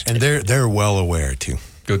mentioned. And they're well aware, too.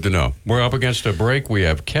 Good to know. We're up against a break. We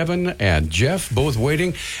have Kevin and Jeff both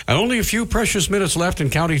waiting, and only a few precious minutes left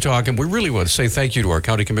in County Talk, and we really want to say thank you to our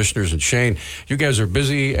county commissioners and Shane. You guys are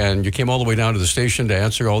busy, and you came all the way down to the station to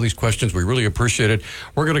answer all these questions. We really appreciate it.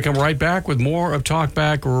 We're going to come right back with more of Talk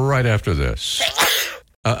Back right after this.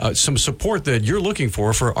 Some support that you're looking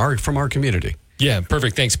for from our community. Yeah,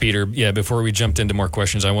 perfect. Thanks, Peter. Yeah, before we jumped into more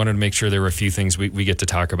questions, I wanted to make sure there were a few things we get to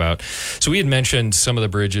talk about. So we had mentioned some of the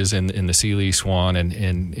bridges in the Sealy, Swan,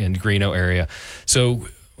 and Greeno area. So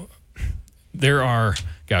there are,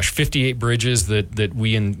 58 bridges that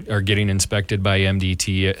we are getting inspected by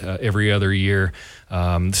MDT every other year.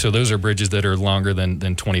 So those are bridges that are longer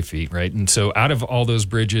than 20 feet, right? And so out of all those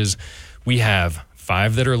bridges, we have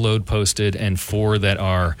 5 that are load posted and 4 that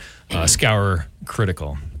are scour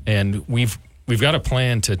critical. And we've got a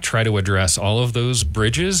plan to try to address all of those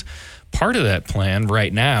bridges. Part of that plan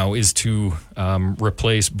right now is to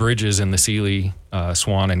replace bridges in the Sealy,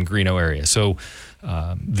 Swan, and Greeno area. So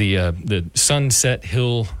the Sunset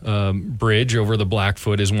Hill Bridge over the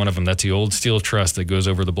Blackfoot is one of them. That's the old steel truss that goes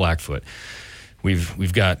over the Blackfoot.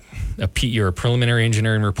 We've got a preliminary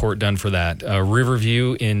engineering report done for that.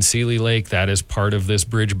 Riverview in Sealy Lake, that is part of this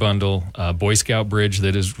bridge bundle. Boy Scout Bridge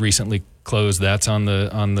that is recently closed, that's on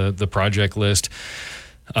the project list.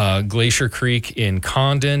 Glacier Creek in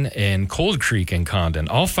Condon and Cold Creek in Condon.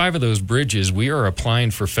 All 5 of those bridges, we are applying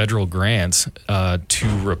for federal grants to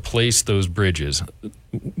replace those bridges.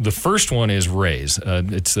 The first one is RAISE.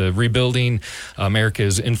 It's Rebuilding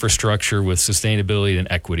America's Infrastructure with Sustainability and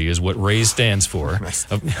Equity is what RAISE stands for.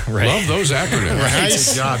 Right? Love those acronyms.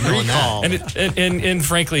 Nice job knowing that. And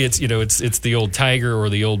frankly, it's the old Tiger or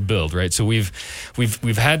the old Build, right? So we've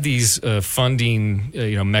had these funding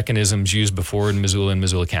mechanisms used before in Missoula and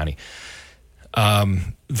Missoula County.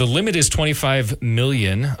 The limit is $25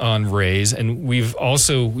 million on raise, and we've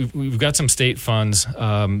got some state funds.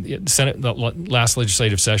 Senate, the last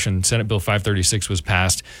legislative session, Senate Bill 536 was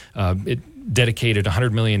passed. It dedicated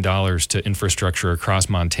 $100 million to infrastructure across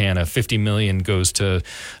Montana. $50 million goes to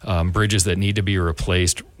bridges that need to be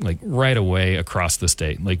replaced, like right away across the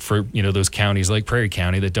state. Like for those counties like Prairie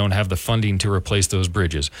County that don't have the funding to replace those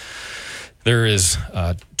bridges. There is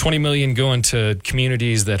 $20 million going to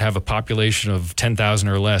communities that have a population of 10,000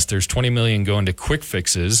 or less. There's $20 million going to quick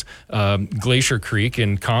fixes. Glacier Creek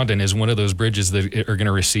in Condon is one of those bridges that are going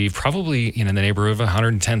to receive probably in the neighborhood of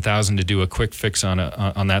 $110,000 to do a quick fix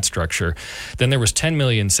on that structure. Then there was $10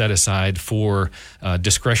 million set aside for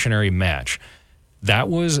discretionary match. That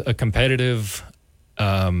was a competitive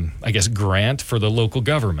grant for the local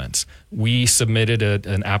governments. We submitted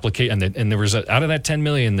an application, and there was out of that $10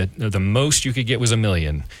 million, the most you could get was $1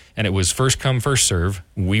 million, and it was first come, first serve.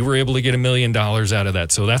 We were able to get $1 million out of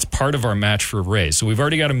that, so that's part of our match for raise. So we've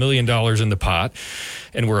already got $1 million in the pot,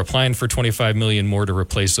 and we're applying for $25 million more to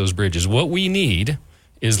replace those bridges. What we need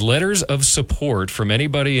is letters of support from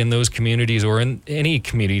anybody in those communities or in any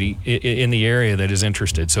community in the area that is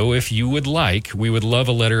interested. So if you would like, we would love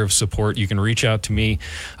a letter of support. You can reach out to me.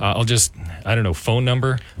 Phone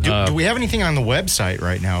number. Do we have anything on the website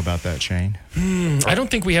right now about that, Shane? I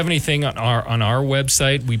don't think we have anything on our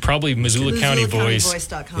website. We probably Missoula County Voice.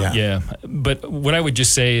 MissoulaCountyVoice.com. Yeah, but what I would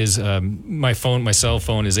just say is my cell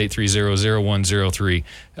phone is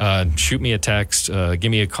 830-0103. Shoot me a text,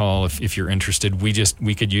 give me a call if you're interested. We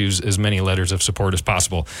could use as many letters of support as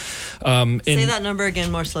possible. Say that number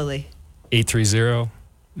again more slowly.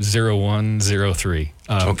 830-0103.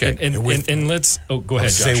 Okay. And let's go ahead,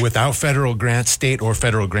 Josh. Say without federal grants, state or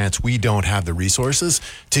federal grants, we don't have the resources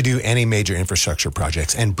to do any major infrastructure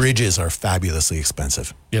projects, and bridges are fabulously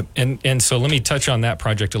expensive. Yep. And so let me touch on that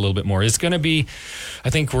project a little bit more. It's going to be, I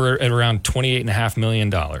think we're at around $28.5 million,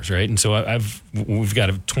 right? And so we've got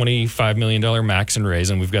a $25 million max and raise,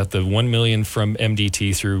 and we've got the $1 million from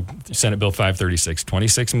MDT through Senate Bill 536,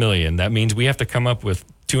 $26 million. That means we have to come up with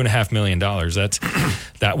 $2.5 million.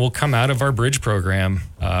 That will come out of our bridge program,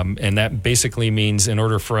 and that basically means in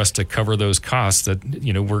order for us to cover those costs, that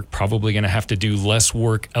we're probably going to have to do less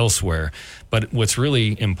work elsewhere. But what's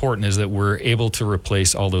really important is that we're able to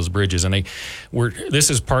replace all those bridges, and this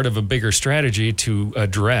is part of a bigger strategy to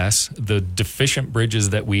address the deficient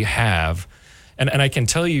bridges that we have. And I can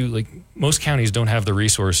tell you, like, most counties don't have the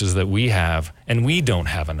resources that we have, and we don't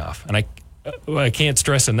have enough. And I can't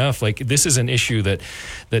stress enough, like, this is an issue that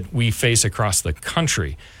we face across the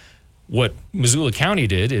country. What Missoula County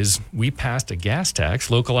did is we passed a gas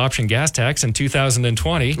tax, local option gas tax in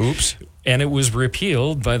 2020. Oops. And it was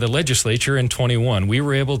repealed by the legislature in 21. We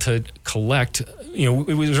were able to collect, it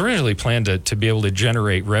was originally planned to be able to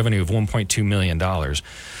generate revenue of $1.2 million.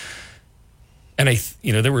 And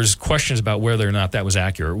there was questions about whether or not that was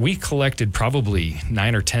accurate. We collected probably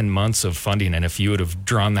 9 or 10 months of funding, and if you would have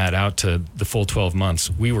drawn that out to the full 12 months,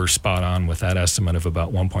 we were spot on with that estimate of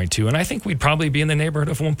about 1.2. And I think we'd probably be in the neighborhood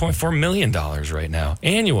of $1.4 million right now,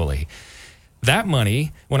 annually. That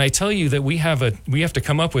money, when I tell you that we have to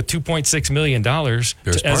come up with $2.6 million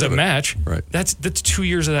as a match, right. That's 2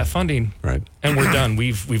 years of that funding, right? And we're done.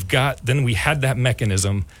 We had that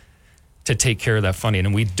mechanism to take care of that funding,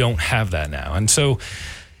 and we don't have that now. And so,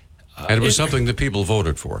 and it was something that people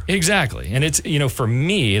voted for. Exactly. And it's, for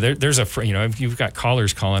me, there's you've got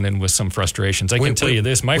callers calling in with some frustrations. I can tell you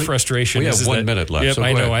this, my frustration is. We have 1 minute left. Yep, so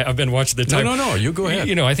I know. I've been watching the time. No, you go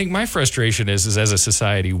ahead. I think my frustration is as a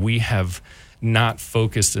society, we have not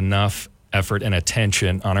focused enough effort and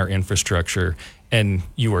attention on our infrastructure, and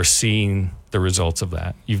you are seeing the results of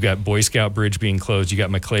that. You've got Boy Scout Bridge being closed. You got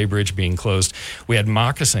McClay Bridge being closed. We had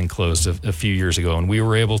Moccasin closed a few years ago, and we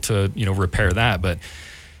were able to, repair that. But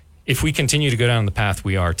if we continue to go down the path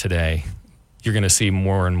we are today, you're going to see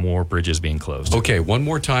more and more bridges being closed. Okay, one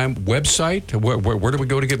more time. Website, where do we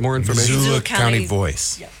go to get more information? Missoula County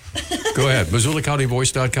Voice. Yeah. Go ahead,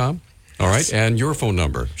 MissoulaCountyVoice.com. All right, and your phone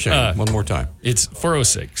number, Shane, one more time. It's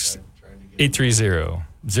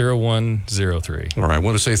 406-830-0103. All right, I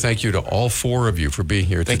want to say thank you to all four of you for being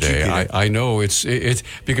here today. I know it's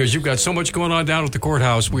because you've got so much going on down at the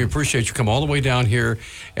courthouse. We appreciate you come all the way down here,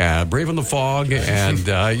 braving the fog, and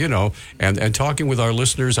and talking with our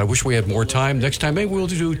listeners. I wish we had more time. Next time, maybe we'll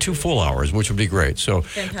do 2 full hours, which would be great. So,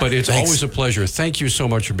 but it's always a pleasure. Thank you so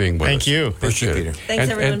much for being with us. Thank you. Appreciate it. Thanks,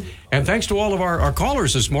 everyone. And thanks to all of our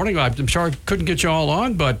callers this morning. I'm sorry I couldn't get you all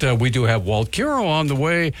on, but we do have Walt Kero on the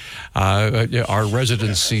way, our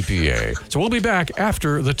resident CPA. So we'll be back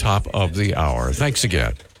after the top of the hour. Thanks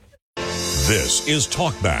again. This is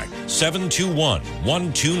Talkback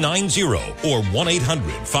 721-1290 or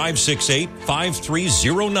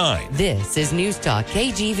 1-800-568-5309. This is News Talk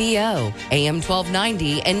KGVO, AM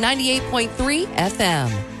 1290 and 98.3 FM.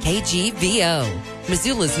 KGVO,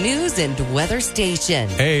 Missoula's news and weather station.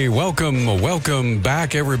 Hey, welcome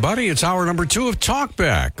back, everybody. It's hour number 2 of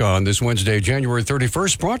Talkback on this Wednesday, January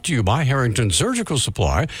 31st, brought to you by Harrington Surgical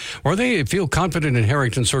Supply, where they feel confident in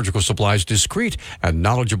Harrington Surgical Supply's discreet and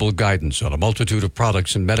knowledgeable guidance on a multitude of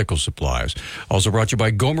products and medical supplies. Also brought to you by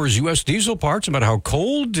Gomer's U.S. Diesel Parts. No matter how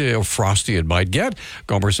cold or frosty it might get,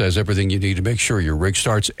 Gomer has everything you need to make sure your rig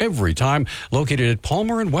starts every time, located at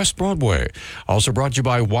Palmer and West Broadway. Also brought to you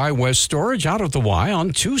by Y West Storage out of the Y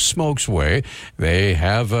on Two Smokes Way. They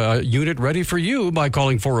have a unit ready for you by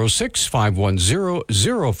calling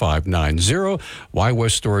 406-510-0590. Y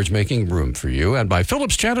West Storage, making room for you. And by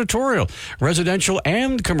Phillips Janitorial, residential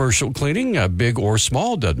and commercial cleaning, big or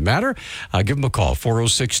small, doesn't matter. Give them a call,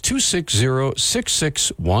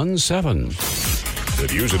 406-260-6617. The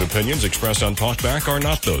views and opinions expressed on Talkback are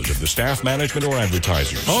not those of the staff, management, or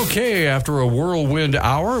advertisers. Okay, after a whirlwind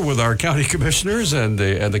hour with our county commissioners and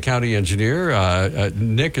the county engineer,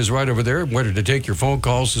 Nick is right over there, ready to take your phone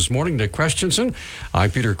calls this morning. Nick Christensen, I'm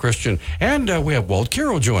Peter Christian, and we have Walt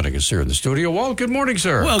Kero joining us here in the studio. Walt, good morning,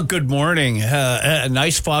 sir. Well, good morning. A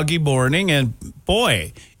nice foggy morning, and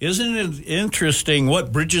boy, isn't it interesting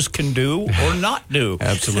what bridges can do or not do?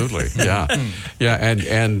 Absolutely, yeah. Yeah,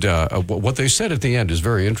 and what they said at the end is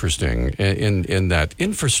very interesting in that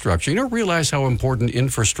infrastructure. You don't realize how important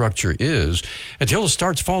infrastructure is until it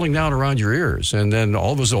starts falling down around your ears. And then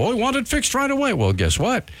all of a sudden, I want it fixed right away. Well, guess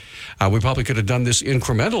what? We probably could have done this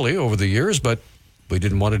incrementally over the years, but we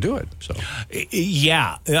didn't want to do it. So,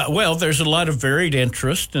 yeah. Well, there's a lot of varied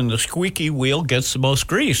interest, and the squeaky wheel gets the most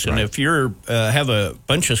grease. And if you have a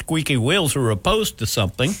bunch of squeaky wheels who are opposed to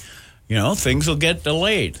something, things will get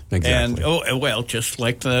delayed. Exactly. And, just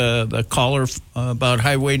like the caller about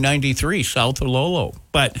Highway 93 south of Lolo.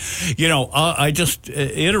 But, I just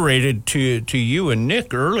iterated to you and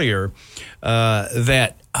Nick earlier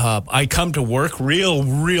that I come to work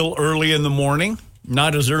real early in the morning.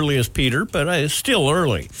 Not as early as Peter, but it's still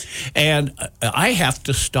early. And I have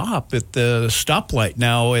to stop at the stoplight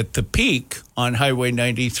now at the peak on Highway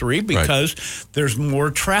 93 because there's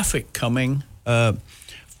more traffic coming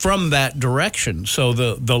from that direction. So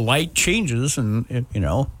the light changes and,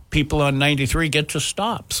 people on 93 get to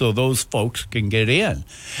stop so those folks can get in.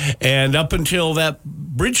 And up until that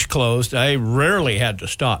bridge closed, I rarely had to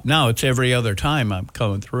stop. Now it's every other time I'm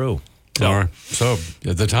coming through. So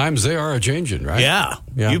the times they are changing, right? Yeah,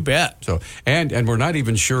 you bet. So and we're not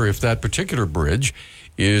even sure if that particular bridge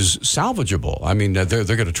is salvageable. I mean, they're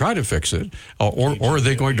going to try to fix it, or are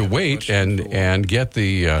they going to wait and get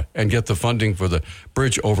the funding for the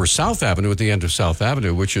bridge over South Avenue at the end of South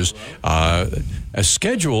Avenue, which is as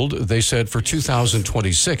scheduled, they said, for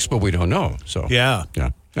 2026, but we don't know. So yeah.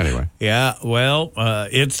 Anyway. Yeah, well,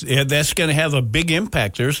 that's going to have a big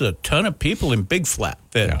impact. There's a ton of people in Big Flat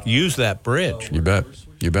that use that bridge. You bet.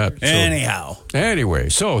 Anyway,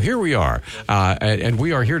 so here we are, and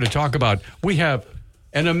we are here to talk about, we have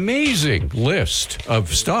an amazing list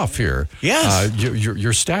of stuff here. Yes.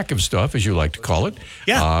 Your stack of stuff, as you like to call it.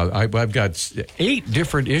 Yeah. I've got 8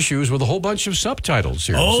 different issues with a whole bunch of subtitles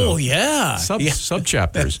here. Oh, yeah.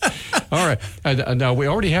 Sub-chapters. All right. And now we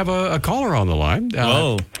already have a caller on the line.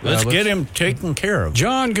 Let's get him taken care of.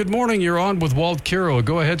 John, good morning. You're on with Walt Kero.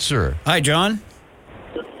 Go ahead, sir. Hi, John.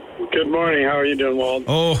 Good morning. How are you doing, Walt?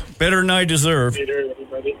 Oh, better than I deserve. Peter,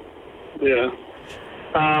 everybody. Yeah.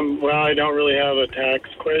 Well, I don't really have a tax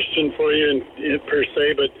question for you per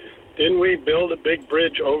se, but didn't we build a big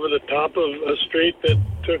bridge over the top of a street that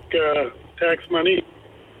took tax money?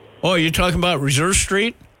 Oh, you're talking about Reserve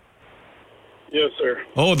Street? Yes, sir.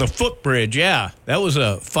 Oh, the footbridge, yeah. That was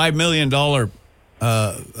a $5 million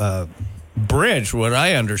bridge, what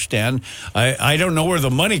I understand. I don't know where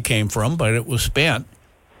the money came from, but it was spent.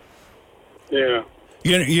 Yeah.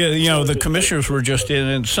 The commissioners were just in,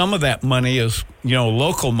 and some of that money is,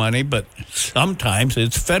 local money, but sometimes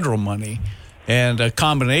it's federal money and a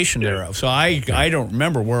combination thereof. So I don't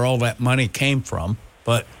remember where all that money came from,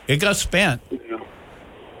 but it got spent.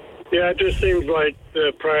 Yeah, it just seems like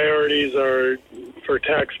the priorities are for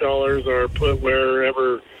tax dollars are put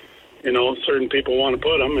wherever, certain people want to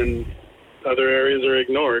put them, and other areas are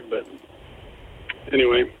ignored. But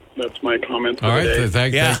anyway. That's my comment. All right,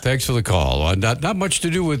 thanks for the call. Not much to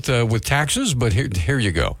do with taxes, but here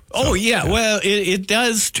you go. So, well, it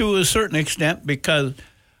does to a certain extent because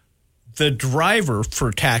the driver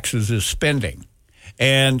for taxes is spending,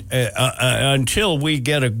 And until we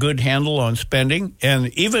get a good handle on spending, and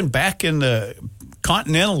even back in the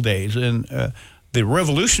Continental days and the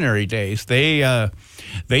Revolutionary days, they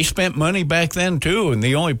spent money back then too, and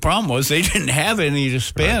the only problem was they didn't have any to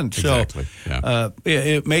spend. Right, exactly. So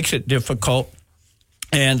it makes it difficult.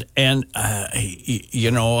 And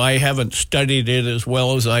you know, I haven't studied it as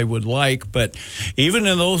well as I would like, but even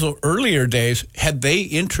in those earlier days, had they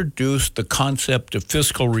introduced the concept of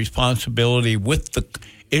fiscal responsibility with the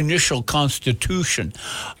initial Constitution,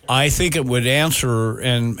 I think it would answer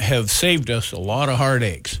and have saved us a lot of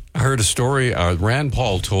heartaches. I heard a story Rand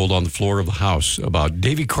Paul told on the floor of the House about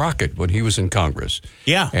Davy Crockett when he was in Congress.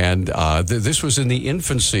 Yeah, and this was in the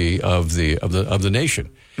infancy of the nation.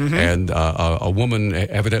 Mm-hmm. And a woman,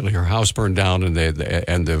 evidently her house burned down, and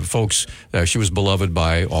the folks, she was beloved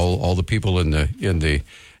by all the people in the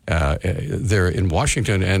there in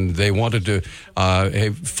Washington, and they wanted to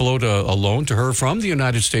float a loan to her from the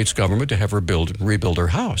United States government to have her rebuild her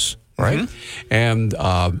house, right?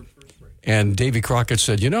 Mm-hmm. And Davy Crockett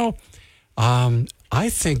said, I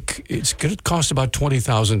think it's going to cost about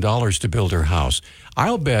 $20,000 to build her house.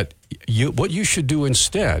 I'll bet what you should do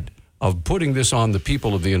instead of putting this on the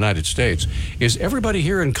people of the United States is everybody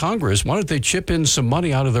here in Congress, why don't they chip in some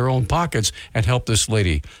money out of their own pockets and help this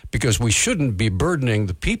lady? Because we shouldn't be burdening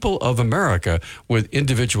the people of America with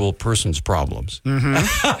individual persons' problems. Mm-hmm.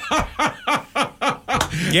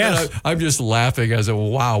 Yes. I'm just laughing as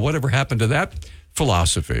wow, whatever happened to that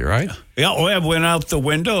philosophy, right? Yeah, well, it went out the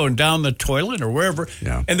window and down the toilet or wherever.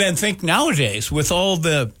 Yeah. And then think nowadays with all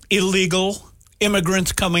the illegal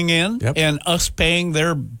immigrants coming in and us paying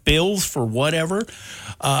their bills for whatever,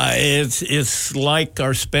 it's like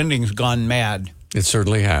our spending's gone mad. It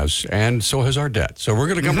certainly has, and so has our debt. So we're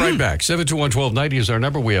going to come right back. 721-1290 is our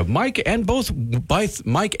number. We have Mike and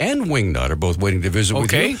Mike and Wingnut are both waiting to visit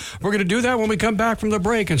with you. We're going to do that when we come back from the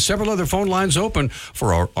break, and several other phone lines open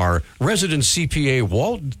for our resident CPA,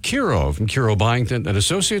 Walt Kero from Kero Byington and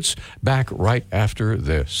Associates, back right after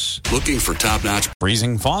this. Looking for top-notch.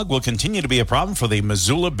 Freezing fog will continue to be a problem for the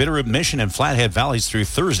Missoula, Bitterroot, Mission, and Flathead valleys through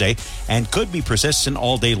Thursday, and could be persistent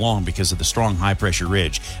all day long because of the strong high-pressure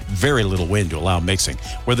ridge. Very little wind to allow mixing.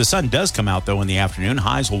 Where the sun does come out, though, in the afternoon,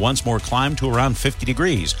 highs will once more climb to around 50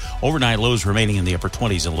 degrees. Overnight lows remaining in the upper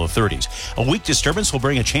 20s and low 30s. A weak disturbance will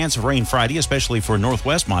bring a chance of rain Friday, especially for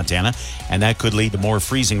northwest Montana, and that could lead to more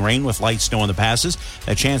freezing rain with light snow in the passes.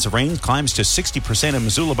 That chance of rain climbs to 60% in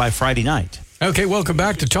Missoula by Friday night. Okay, welcome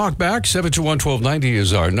back to Talk Back. 721-1290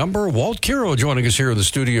 is our number. Walt Kero joining us here in the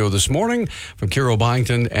studio this morning from Kero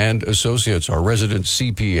Byington and Associates, our resident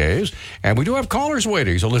CPAs. And we do have callers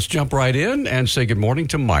waiting, so let's jump right in and say good morning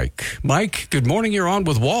to Mike. Mike, good morning. You're on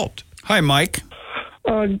with Walt. Hi, Mike.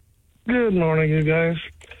 Good morning, you guys.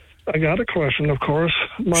 I got a question, of course.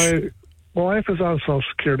 My wife is on Social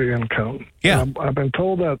Security income. Yeah. I've been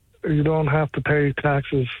told that you don't have to pay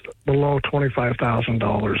taxes below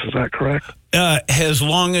 $25,000. Is that correct? As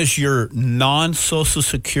long as your non-Social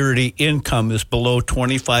Security income is below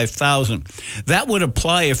 $25,000. That would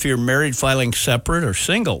apply if you're married, filing separate, or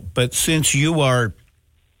single. But since you are,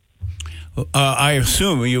 I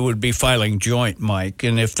assume you would be filing joint, Mike.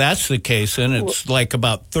 And if that's the case, then it's like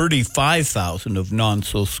about $35,000 of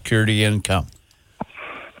non-Social Security income.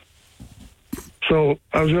 So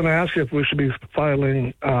I was going to ask you if we should be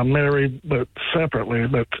filing married but separately,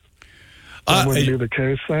 but that wouldn't be the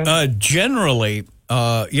case then? Generally,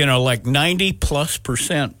 like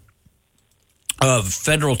 90+% of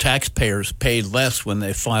federal taxpayers pay less when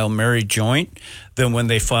they file married joint than when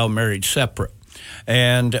they file married separate.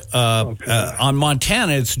 And on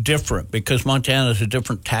Montana, it's different because Montana has a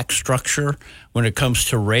different tax structure when it comes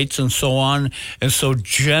to rates and so on. And so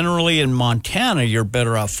generally in Montana, you're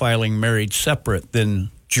better off filing married separate than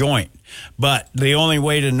joint. But the only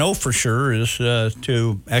way to know for sure is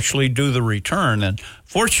to actually do the return. And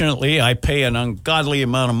fortunately, I pay an ungodly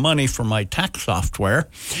amount of money for my tax software,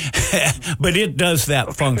 but it does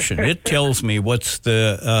that function. It tells me what's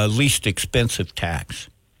the least expensive tax.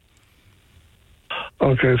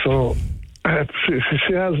 Okay, so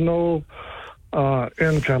she has no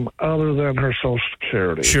income other than her Social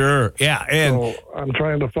Security. Sure, yeah. And so I'm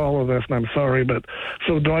trying to follow this, and I'm sorry, but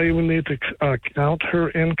so do I even need to count her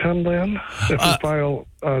income then if we file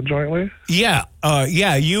jointly? Yeah.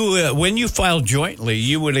 You when you file jointly,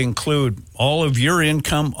 you would include all of your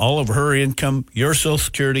income, all of her income, your Social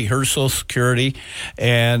Security, her Social Security,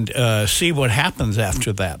 and see what happens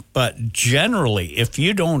after that. But generally, if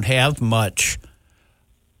you don't have much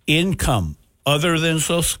income other than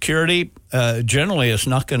Social Security, generally it's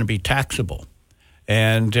not going to be taxable,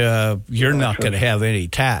 and you're not going to have any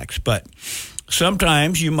tax. But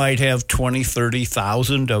sometimes you might have 20,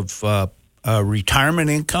 30,000 of retirement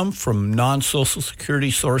income from non-Social Security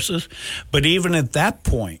sources, but even at that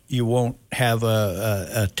point, you won't have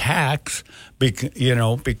a tax,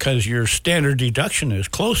 because your standard deduction is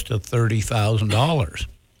close to $30,000.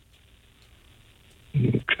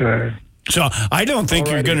 Okay. So I don't think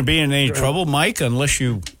you're going to be in any trouble, Mike, unless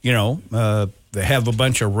you have a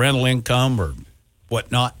bunch of rental income or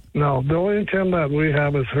whatnot. No, the only income that we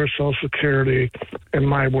have is her Social Security and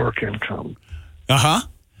my work income. Uh-huh.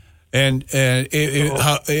 And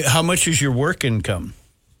how much is your work income?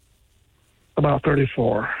 About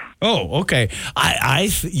 34. Oh, okay.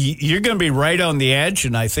 You're going to be right on the edge,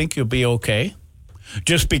 and I think you'll be okay.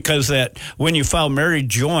 Just because that when you file married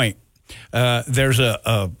joint, there's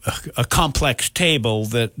a complex table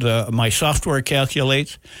that my software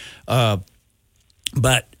calculates, but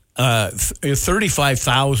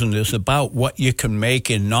 35,000 is about what you can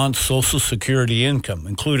make in non-Social Security income,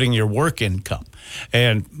 including your work income.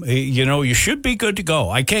 And you should be good to go.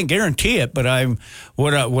 I can't guarantee it, but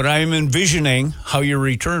what I'm envisioning how your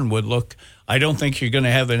return would look. I don't think you're going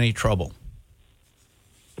to have any trouble.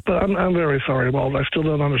 But I'm very sorry, Walt. I still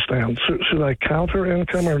don't understand. Should I count her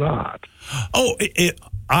income or not? Oh,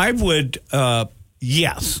 I would.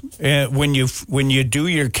 Yes. When you do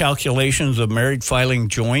your calculations of married filing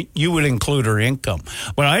joint, you would include her income.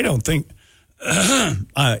 But I don't think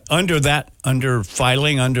under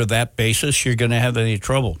filing under that basis, you're going to have any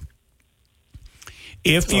trouble.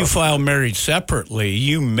 If you file married separately,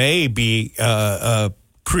 you may be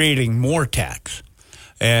creating more tax.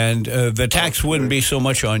 And the tax wouldn't be so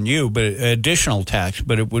much on you, but additional tax,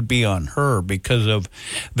 but it would be on her because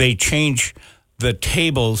they change the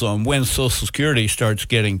tables on when Social Security starts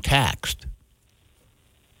getting taxed.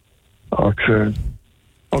 Okay.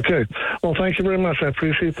 Well, thank you very much. I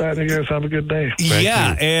appreciate that. And you guys have a good day. Thank you.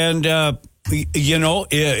 And,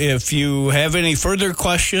 if you have any further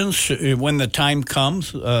questions when the time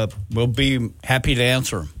comes, we'll be happy to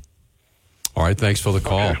answer them. All right, thanks for the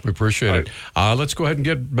call. We appreciate it. Let's go ahead and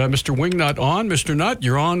get Mr. Wingnut on. Mr. Nutt,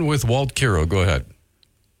 you're on with Walt Kero. Go ahead.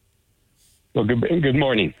 Well, good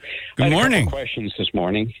morning. Good morning. I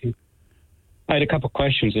had a couple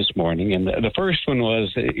questions this morning, and the first one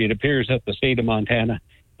was, it appears that the state of Montana,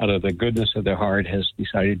 out of the goodness of their heart, has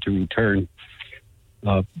decided to return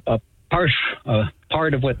a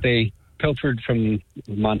part of what they pilfered from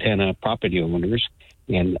Montana property owners,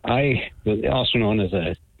 and also known as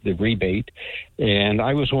the rebate. And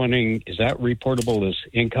I was wondering, is that reportable as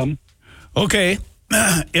income? Okay,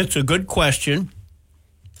 it's a good question.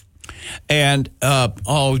 And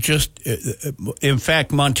in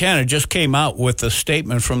fact, Montana just came out with a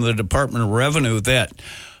statement from the Department of Revenue that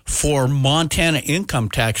for Montana income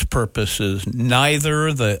tax purposes,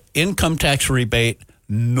 neither the income tax rebate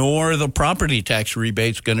nor the property tax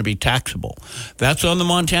rebate is going to be taxable. That's on the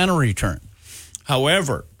Montana return.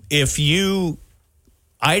 However, if you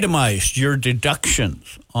itemized your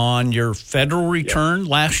deductions on your federal return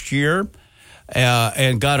last year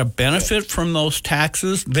and got a benefit from those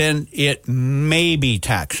taxes, then it may be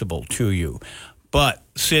taxable to you. But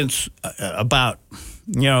since the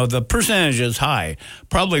percentage is high,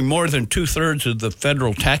 probably more than 2/3 of the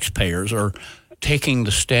federal taxpayers are taking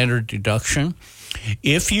the standard deduction.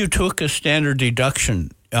 If you took a standard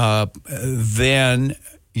deduction, then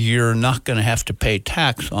you're not going to have to pay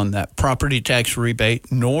tax on that property tax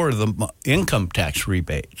rebate nor the income tax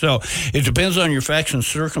rebate. So it depends on your facts and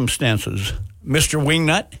circumstances, Mr.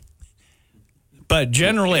 Wingnut. But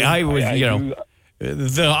generally,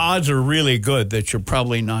 the odds are really good that you're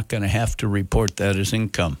probably not going to have to report that as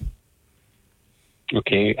income.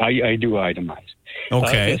 Okay, I do itemize.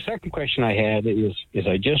 Okay. The second question I had is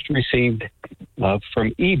I just received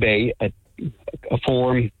from eBay a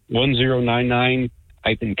form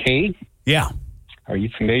 1099-K. Yeah. Are you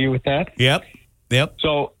familiar with that? Yep.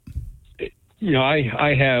 So,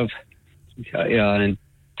 I have,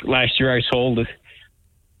 last year I sold a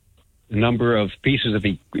number of pieces of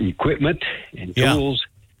equipment and tools,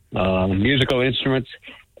 musical instruments,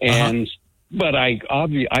 and but I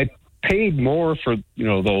paid more for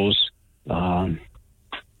those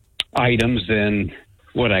items than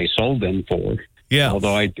what I sold them for. Yeah.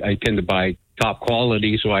 Although I tend to buy top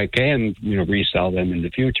quality so I can resell them in the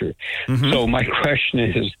future. Mm-hmm. So my question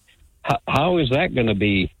is, how is that going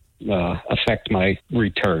to affect my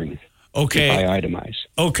return? Okay. If I itemize.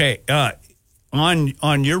 Okay.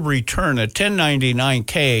 On your return, a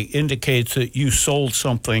 1099-K indicates that you sold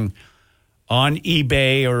something on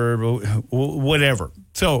eBay or whatever.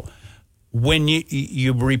 So when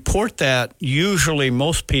you report that, usually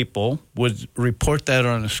most people would report that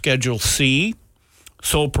on a Schedule C.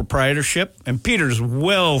 sole proprietorship, and Peter's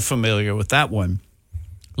well familiar with that one.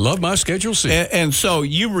 Love my Schedule C. And so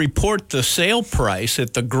you report the sale price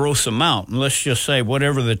at the gross amount, and let's just say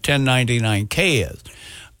whatever the 1099K is.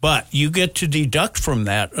 But you get to deduct from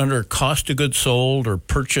that under cost of goods sold or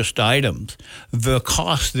purchased items the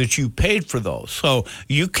cost that you paid for those. So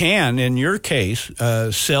you can, in your case,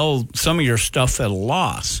 sell some of your stuff at a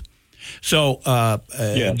loss. So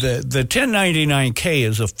the 1099K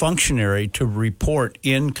is a functionary to report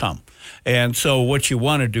income. And so what you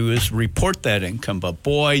want to do is report that income. But,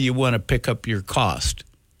 boy, you want to pick up your cost.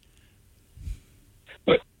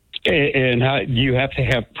 And how you have to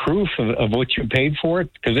have proof of what you paid for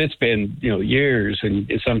it, because it's been years and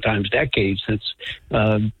sometimes decades since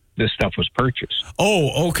this stuff was purchased.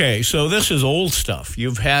 Oh, okay. So this is old stuff.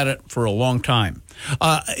 You've had it for a long time.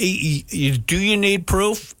 Do you need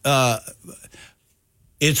proof?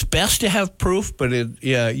 It's best to have proof, but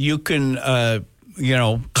you can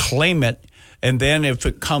claim it. And then if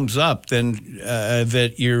it comes up, then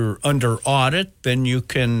that you're under audit, then you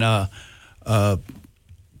can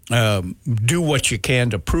do what you can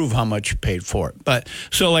to prove how much you paid for it. But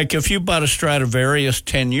so like if you bought a Stradivarius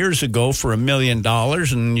 10 years ago for $1 million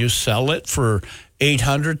and you sell it for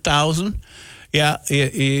 $800,000,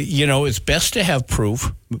 it's best to have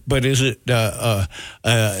proof, but is it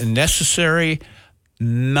necessary?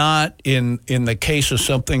 Not in the case of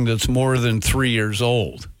something that's more than 3 years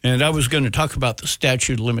old. And I was going to talk about the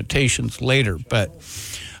statute of limitations later, but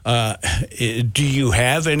do you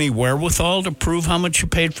have any wherewithal to prove how much you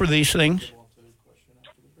paid for these things?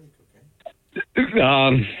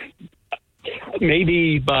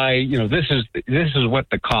 Maybe by this is what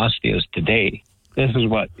the cost is today. This is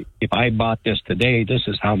what, if I bought this today, this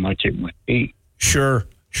is how much it would be. Sure.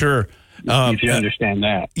 If you understand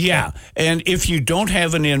that. Yeah. And if you don't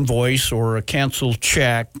have an invoice or a canceled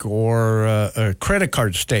check or a credit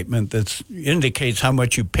card statement that indicates how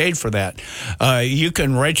much you paid for that, you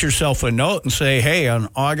can write yourself a note and say, hey, on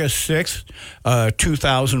August 6th,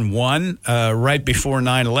 2001, right before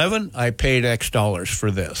 9/11, I paid X dollars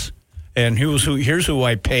for this. And here's who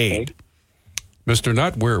I paid. Okay. Mr.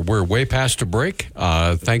 Nutt, we're way past a break.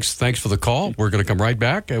 Thanks for the call. We're going to come right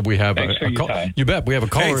back. We have a call. You bet. We have a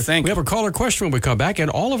caller. We have a caller question when we come back, and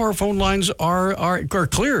all of our phone lines are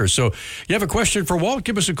clear. So you have a question for Walt?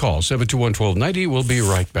 Give us a call. 721-1290. We'll be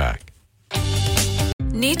right back.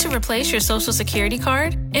 Need to replace your Social Security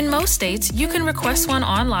card? In most states, you can request one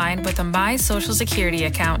online with a My Social Security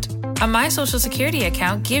account. A My Social Security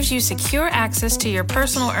account gives you secure access to your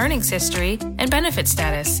personal earnings history and benefit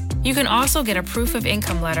status. You can also get a proof of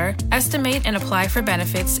income letter, estimate and apply for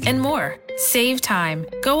benefits, and more. Save time.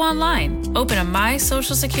 Go online. Open a My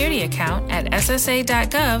Social Security account at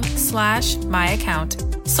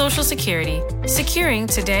ssa.gov/myaccount. Social Security. Securing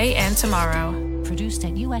today and tomorrow. Produced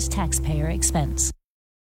at U.S. taxpayer expense.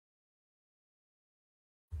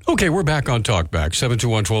 Okay, we're back on Talkback.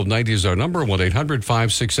 721-1290 is our number,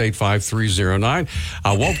 1-800-568-5309.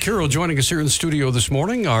 Walt Kero joining us here in the studio this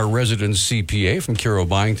morning, our resident CPA from Kero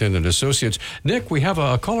Byington and Associates. Nick, we have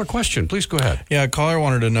a caller question. Please go ahead. Yeah, a caller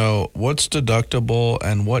wanted to know what's deductible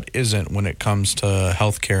and what isn't when it comes to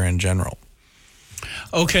health care in general.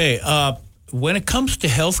 Okay, when it comes to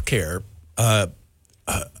health care,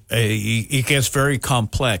 it gets very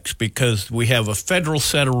complex because we have a federal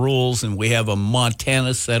set of rules and we have a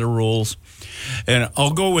Montana set of rules. And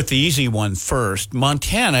I'll go with the easy one first.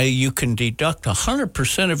 Montana, you can deduct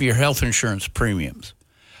 100% of your health insurance premiums,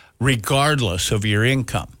 regardless of your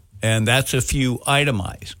income. And that's if you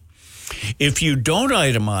itemize. If you don't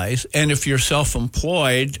itemize, and if you're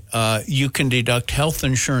self-employed, you can deduct health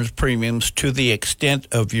insurance premiums to the extent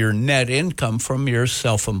of your net income from your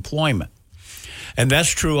self-employment. And that's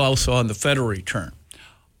true also on the federal return.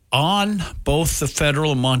 On both the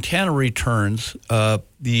federal and Montana returns,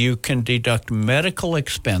 you can deduct medical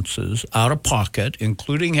expenses out of pocket,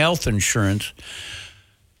 including health insurance,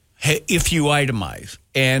 if you itemize.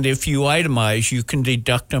 And if you itemize, you can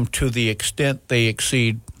deduct them to the extent they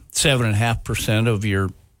exceed 7.5% of your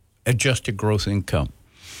adjusted gross income.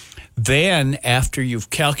 Then, after you've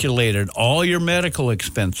calculated all your medical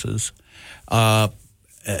expenses and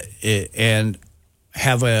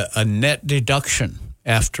have a net deduction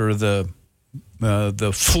after the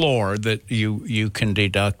floor that you can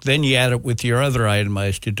deduct. Then you add it with your other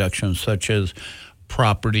itemized deductions, such as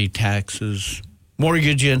property taxes,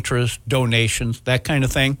 mortgage interest, donations, that kind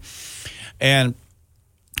of thing. And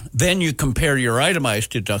then you compare your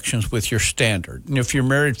itemized deductions with your standard. And if you're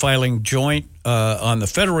married filing joint on the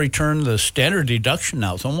federal return, the standard deduction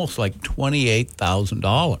now is almost like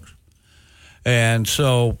 $28,000. And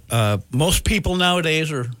so most people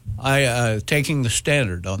nowadays are taking the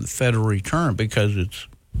standard on the federal return because it's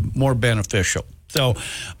more beneficial. So,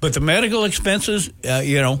 but the medical expenses,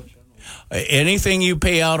 anything you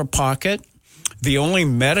pay out of pocket, the only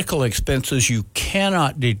medical expenses you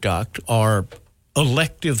cannot deduct are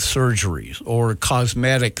elective surgeries or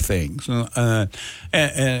cosmetic things and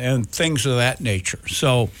things of that nature.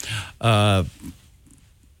 So,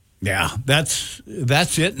 that's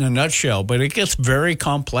it in a nutshell. But it gets very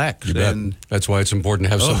complex. And that's why it's important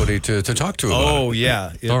to have somebody to talk to about it. Oh,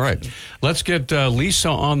 yeah. All right. Let's get Lisa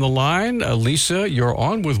on the line. Lisa, you're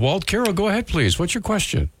on with Walt Kero. Go ahead, please. What's your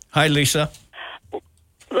question? Hi, Lisa.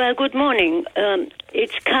 Well, good morning.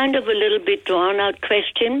 It's kind of a little bit drawn-out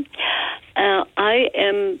question. I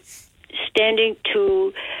am standing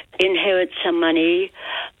to inherit some money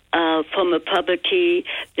from a property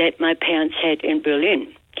that my parents had in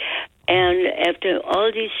Berlin. And after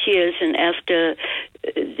all these years and after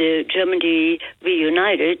the Germany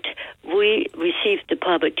reunited, we received the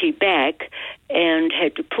property back and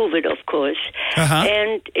had to prove it, of course.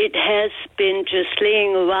 And it has been just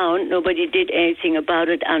laying around. Nobody did anything about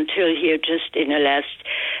it until here just in the last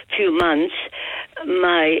few months.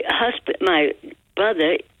 My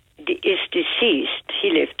brother is deceased. He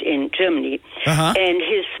lived in Germany. And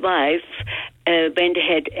his wife went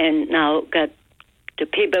ahead and now got the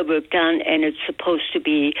paperwork done, and it's supposed to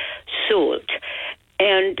be sold.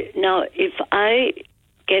 And now if I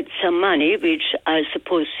get some money, which I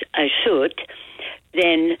suppose I should,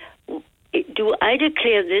 then do I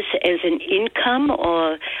declare this as an income,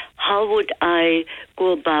 or how would I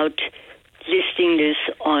go about listing this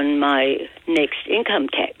on my next income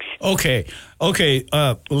tax? Okay,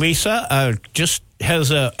 Lisa, just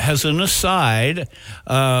as an aside,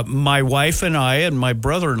 my wife and I and my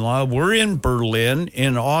brother-in-law were in Berlin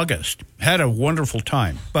in August. Had a wonderful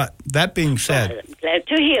time. But that being said... I'm glad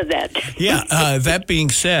to hear that. Yeah, that being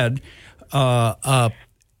said, let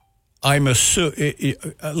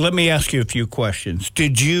me ask you a few questions.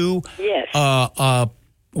 Did you... Yes.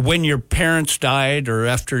 When your parents died, or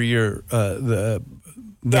after your the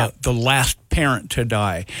last parent to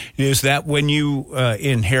die, is that when you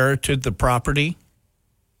inherited the property?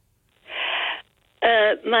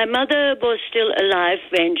 My mother was still alive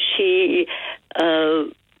when she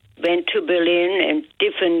went to Berlin and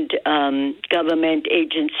different government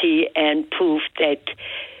agency and proved that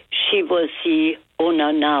she was the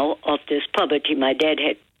owner now of this property. My dad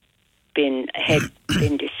had been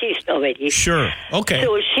deceased already. Sure. Okay.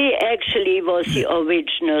 So she actually was the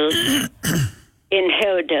original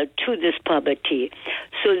inheritor to this property.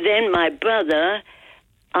 So then my brother,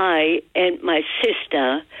 I, and my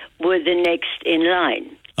sister were the next in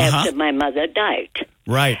line after my mother died.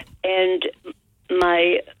 Right. And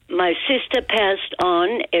my sister passed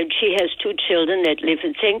on, and she has 2 children that live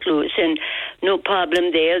in St. Louis, and no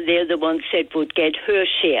problem there. They're the ones that would get her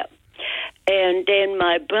share. And then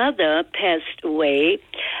my brother passed away,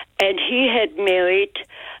 and he had married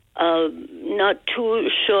not too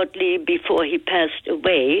shortly before he passed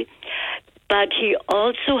away. But he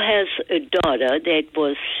also has a daughter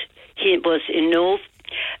that he was in no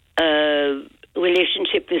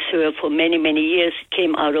relationship with her for many, many years.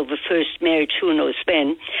 Came out of a first marriage, who knows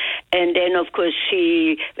when. And then, of course,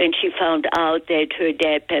 when she found out that her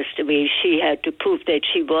dad passed away, she had to prove that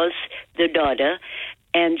she was the daughter.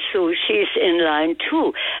 And so she's in line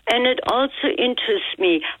too. And it also interests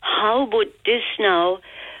me, how would this now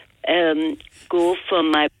go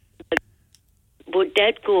from would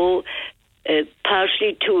that go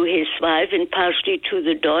partially to his wife and partially to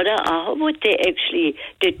the daughter? Or how would they actually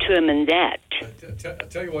determine that?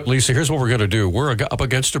 Tell you what, Lisa, here's what we're going to do. We're up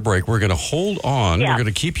against a break. We're going to hold on. Yeah. We're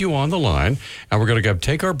going to keep you on the line, and we're going to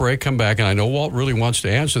take our break, come back, and I know Walt really wants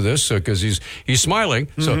to answer this because he's smiling.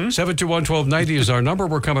 So 721-1290 is our number.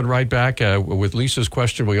 We're coming right back with Lisa's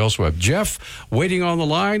question. We also have Jeff waiting on the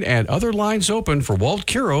line and other lines open for Walt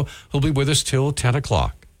Kero, who'll be with us till 10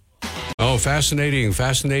 o'clock. Oh,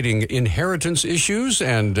 fascinating inheritance issues,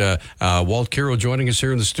 and Walt Kero joining us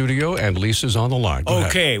here in the studio, and Lisa's on the line. Go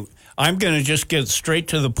okay. ahead. I'm going to just get straight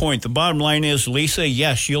to the point. The bottom line is, Lisa,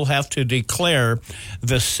 yes, you'll have to declare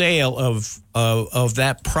the sale of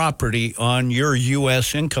that property on your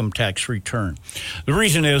U.S. income tax return. The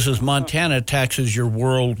reason is Montana taxes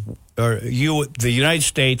the United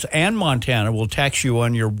States and Montana will tax you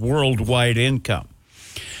on your worldwide income.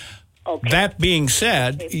 Okay. That being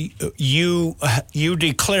said, you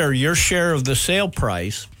declare your share of the sale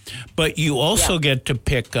price, but you also get to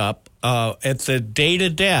pick up at the date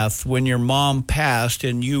of death when your mom passed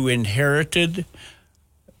and you inherited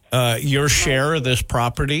your share of this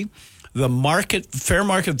property. The fair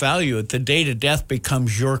market value at the date of death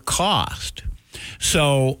becomes your cost.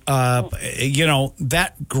 So,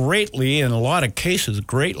 that greatly, in a lot of cases,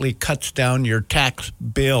 greatly cuts down your tax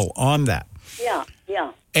bill on that. Yeah.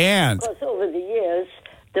 And because over the years,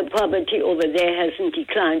 the property over there hasn't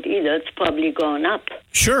declined either. It's probably gone up.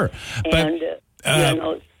 Sure. But,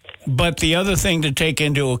 And, but the other thing to take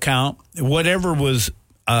into account, whatever was,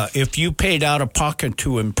 if you paid out of pocket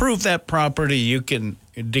to improve that property, you can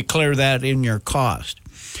declare that in your cost.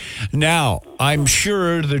 Now, I'm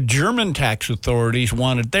sure the German tax authorities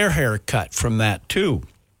wanted their hair cut from that, too.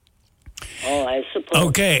 Oh, I suppose.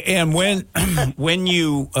 Okay, and when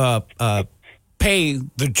you pay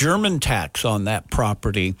the German tax on that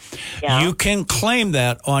property, you can claim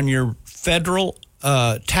that on your federal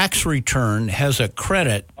tax return as a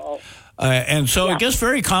credit. And so it gets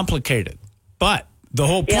very complicated. But the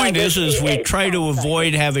whole point is we try to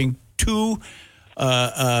avoid having two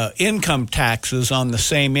income taxes on the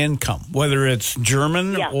same income, whether it's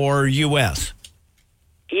German or U.S.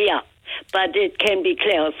 Yeah, but it can be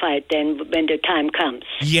clarified then when the time comes.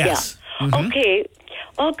 Yes. Yeah. Mm-hmm.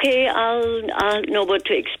 Okay, I'll know what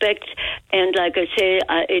to expect. And like I say,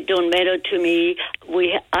 it don't matter to me.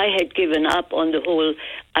 I had given up on the whole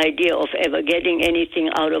idea of ever getting anything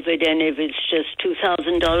out of it. And if it's just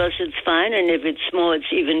 $2,000, it's fine. And if it's more,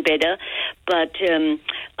 it's even better. But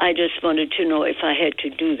I just wanted to know if I had to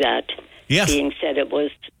do that. Yes. Being said it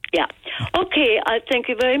was... Yeah. Okay, I thank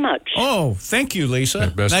you very much. Oh, thank you,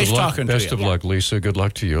 Lisa. Nice talking to you. Best of luck, Lisa. Good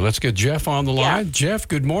luck to you. Let's get Jeff on the line. Yeah. Jeff,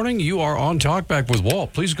 good morning. You are on Talkback with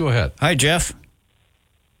Walt. Please go ahead. Hi, Jeff.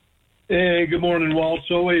 Hey, good morning, Walt.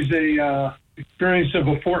 It's always a experience of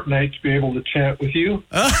a fortnight to be able to chat with you.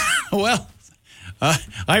 Well, I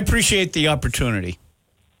appreciate the opportunity.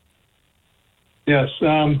 Yes.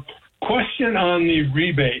 Question on the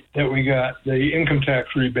rebate that we got, the income tax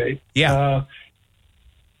rebate. Yeah.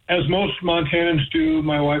 As most Montanans do,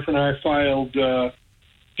 my wife and I filed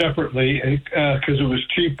separately because it was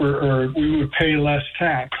cheaper, or we would pay less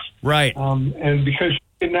tax. Right. And because she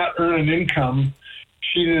did not earn an income,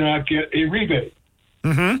 she did not get a rebate.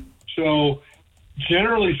 Mm-hmm. So,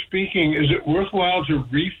 generally speaking, is it worthwhile to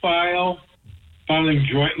refile, filing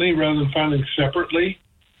jointly rather than filing separately,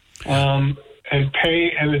 and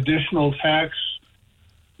pay an additional tax,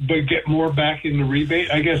 but get more back in the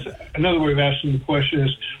rebate? I guess another way of asking the question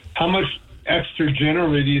is, how much extra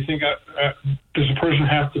generally do you think does a person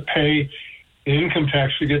have to pay in income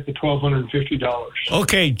tax to get the $1,250?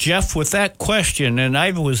 Okay, Jeff, with that question, and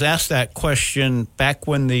I was asked that question back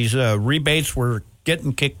when these rebates were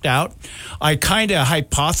getting kicked out, I kind of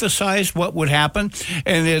hypothesized what would happen,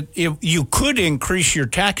 and you could increase your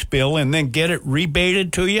tax bill and then get it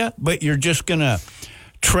rebated to you, but you're just going to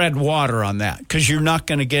tread water on that because you're not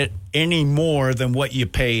going to get any more than what you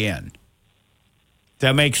pay in.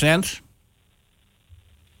 That make sense?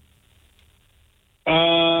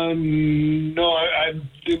 No, I'm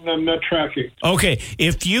not tracking. Okay,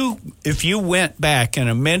 if you went back and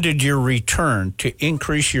amended your return to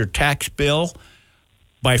increase your tax bill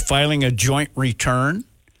by filing a joint return,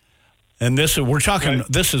 and this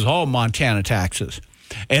is all Montana taxes,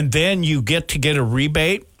 and then you get a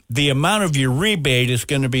rebate, the amount of your rebate is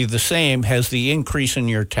going to be the same as the increase in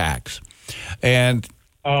your tax. And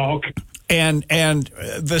okay. And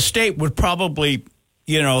the state would probably,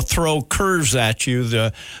 throw curves at you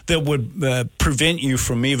that would prevent you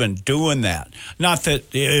from even doing that. Not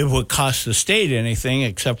that it would cost the state anything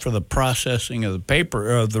except for the processing of the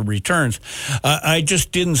paper or the returns. I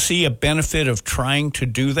just didn't see a benefit of trying to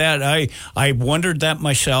do that. I wondered that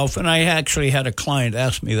myself, and I actually had a client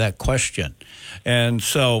ask me that question. And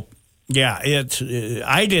so, yeah,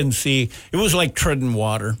 I didn't see. It was like treading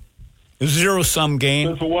water. A zero-sum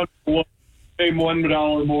game. So it's pay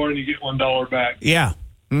 $1 more and you get $1 back. Yeah.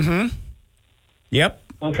 Mm-hmm. Yep.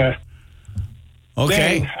 Okay.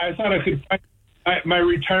 Dang, I thought I could find my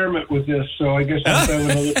retirement with this, so I guess I'll have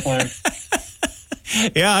another plan.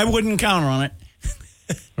 Yeah, I wouldn't count on it.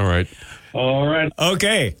 All right. All right.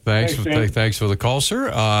 Okay. Thanks for the call,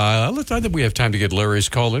 sir. I think we have time to get Larry's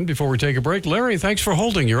call in before we take a break. Larry, thanks for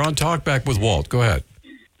holding. You're on Talkback with Walt. Go ahead.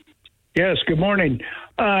 Yes, good morning.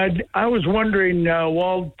 I was wondering,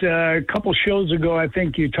 Walt, a couple shows ago, I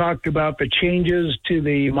think you talked about the changes to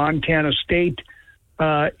the Montana state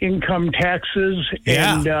income taxes.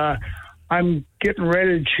 Yeah. And I'm getting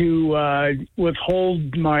ready to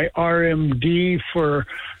withhold my RMD for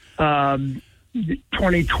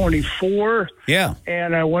 2024. Yeah.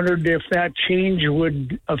 And I wondered if that change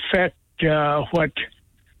would affect what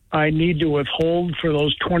I need to withhold for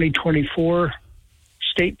those 2024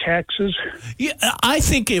 state taxes? Yeah, I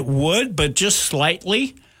think it would, but just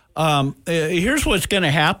slightly. Here's what's going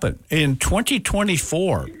to happen in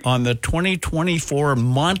 2024 on the 2024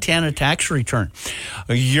 Montana tax return.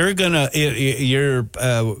 You're not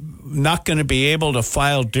going to be able to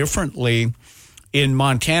file differently in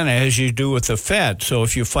Montana as you do with the Fed. So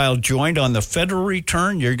if you file joint on the federal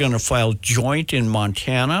return, you're going to file joint in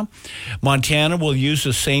Montana. Montana will use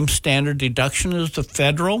the same standard deduction as the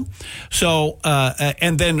federal. So,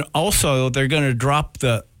 and then also they're going to drop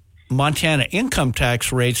the Montana income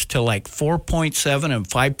tax rates to like 4.7 and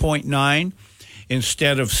 5.9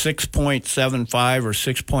 instead of 6.75 or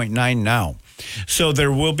 6.9 now. So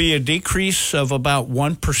there will be a decrease of about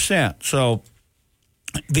 1%. So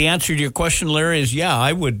the answer to your question, Larry, is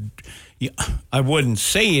I wouldn't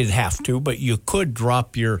say you'd have to, but you could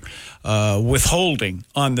drop your withholding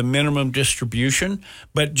on the minimum distribution,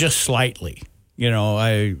 but just slightly.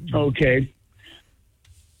 Okay.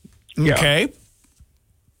 Yeah. Okay.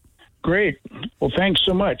 Great. Well, thanks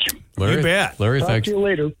so much. Larry, you bet. Larry, Talk thanks. to you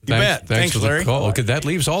later. You bet. Thanks for the Larry. call. Okay, that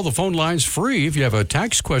leaves all the phone lines free. If you have a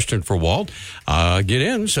tax question for Walt, get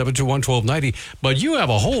in, 721-1290. But you have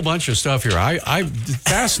a whole bunch of stuff here I'm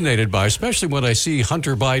fascinated by, especially when I see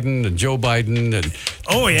Hunter Biden and Joe Biden and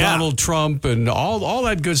Donald Trump and all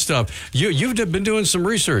that good stuff. You've been doing some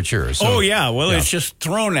research here. So, it's just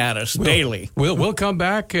thrown at us daily. We'll come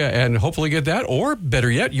back and hopefully get that, or better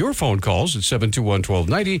yet, your phone calls at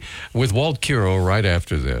 721-1290 with Walt Kero right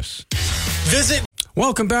after this.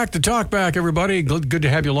 Welcome back to Talk Back, everybody. Good to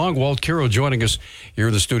have you along. Walt Kero joining us here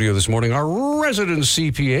in the studio this morning. Our resident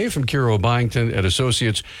CPA from Kero Byington and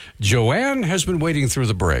Associates, Joanne, has been waiting through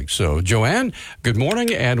the break. So, Joanne, good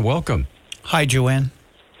morning and welcome. Hi, Joanne.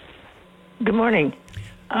 Good morning.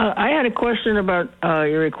 I had a question about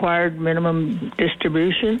your required minimum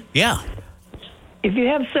distribution. Yeah. If you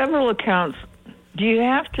have several accounts, do you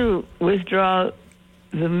have to withdraw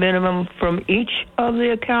the minimum from each of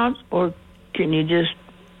the accounts, or can you just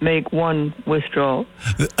make one withdrawal?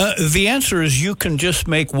 The answer is you can just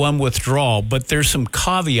make one withdrawal, but there's some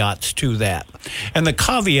caveats to that. And the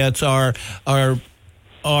caveats are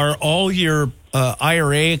all your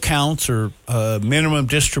IRA accounts or minimum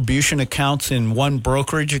distribution accounts in one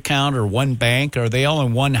brokerage account or one bank? Are they all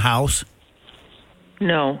in one house?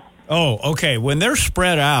 No. Oh, okay. When they're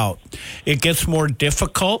spread out, it gets more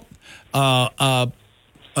difficult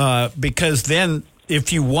because then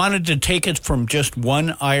if you wanted to take it from just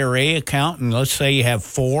one IRA account, and let's say you have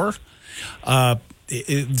four,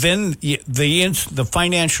 then the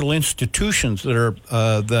financial institutions that are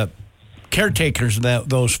the caretakers of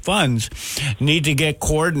those funds need to get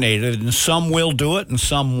coordinated, and some will do it and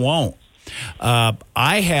some won't.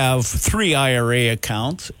 I have 3 IRA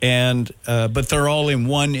accounts, but they're all in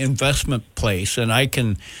one investment place, and I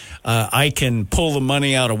can pull the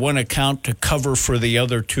money out of one account to cover for the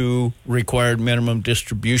other 2 required minimum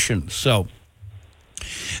distributions. So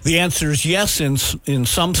the answer is yes in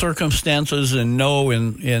some circumstances and no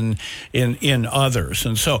in others.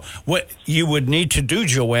 And so what you would need to do,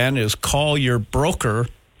 Joanne, is call your broker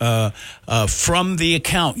from the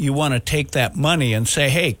account you want to take that money and say,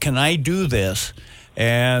 hey, can I do this?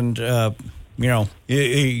 And, you'll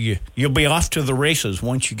be off to the races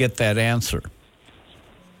once you get that answer.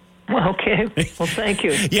 Okay. Well, thank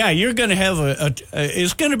you. Yeah, you're going to have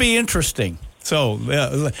it's going to be interesting. So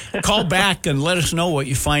call back and let us know what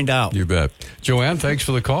you find out. You bet. Joanne, thanks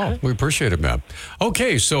for the call. We appreciate it, man.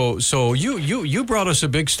 Okay, so you brought us a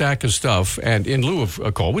big stack of stuff, and in lieu of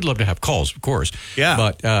a call, we'd love to have calls, of course. Yeah.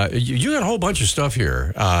 But you got a whole bunch of stuff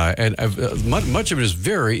here, and much of it is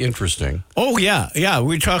very interesting. Oh, yeah.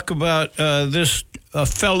 We talk about this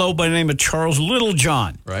fellow by the name of Charles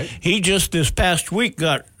Littlejohn. Right. He just this past week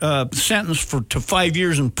got sentenced to 5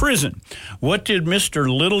 years in prison. What did Mr.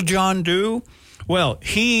 Littlejohn do? Well,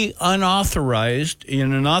 he unauthorized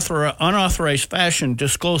fashion,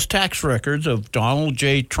 disclosed tax records of Donald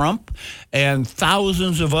J. Trump and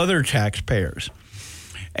thousands of other taxpayers.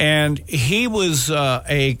 And he was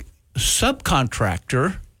a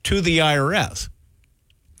subcontractor to the IRS.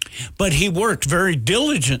 But he worked very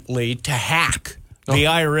diligently to hack the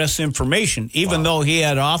IRS information, even though he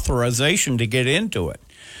had authorization to get into it.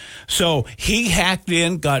 So he hacked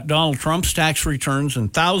in, got Donald Trump's tax returns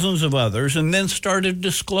and thousands of others, and then started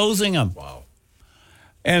disclosing them. Wow.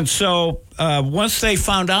 And so once they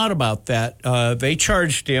found out about that, they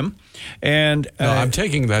charged him. And I'm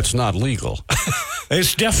taking that's not legal.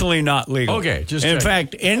 It's definitely not legal. Okay. In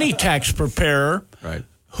fact, any tax preparer right.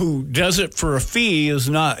 who does it for a fee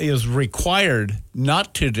is required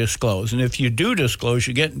not to disclose. And if you do disclose,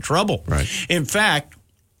 you get in trouble. Right. In fact,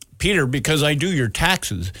 Peter, because I do your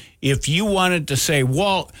taxes, if you wanted to say,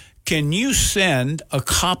 Walt, can you send a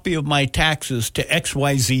copy of my taxes to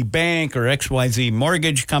XYZ Bank or XYZ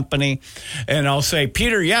Mortgage Company? And I'll say,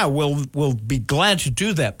 Peter, yeah, we'll be glad to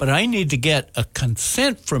do that, but I need to get a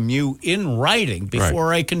consent from you in writing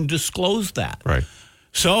before I can disclose that. Right.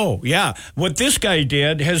 So, yeah, what this guy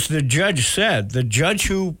did, as the judge said, the judge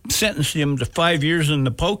who sentenced him to 5 years in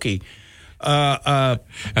the pokey, and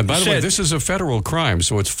by the way, this is a federal crime,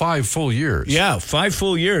 so it's 5 full years. Yeah, 5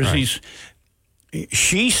 full years. Right.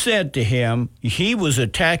 She said to him he was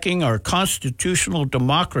attacking our constitutional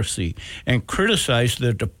democracy and criticized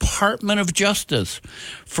the Department of Justice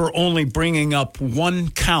for only bringing up one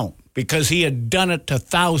count because he had done it to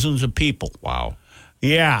thousands of people. Wow.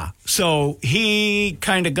 Yeah. So he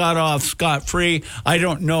kind of got off scot-free. I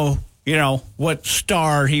don't know, what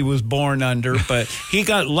star he was born under, but he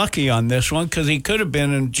got lucky on this one because he could have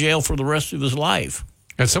been in jail for the rest of his life.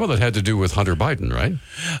 And some of that had to do with Hunter Biden, right?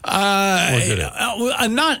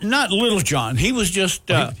 Not Little John. He was just...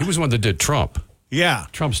 he was the one that did Trump. Yeah.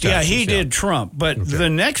 Trump's taxes. Yeah, he did Trump. But the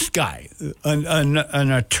next guy,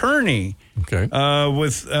 an attorney, it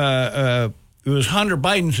was Hunter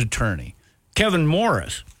Biden's attorney, Kevin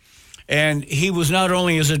Morris. And he was not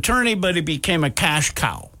only his attorney, but he became a cash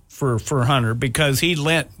cow for Hunter because he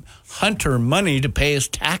lent Hunter money to pay his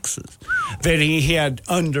taxes that he had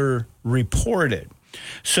underreported.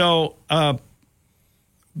 So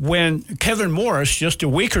when Kevin Morris, just a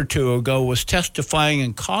week or two ago, was testifying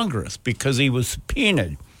in Congress because he was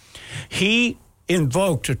subpoenaed, he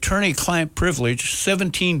invoked attorney-client privilege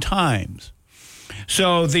 17 times.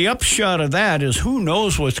 So the upshot of that is who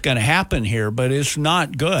knows what's going to happen here, but it's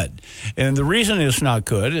not good. And the reason it's not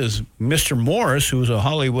good is Mr. Morris, who's a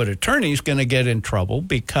Hollywood attorney, is going to get in trouble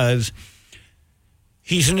because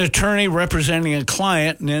he's an attorney representing a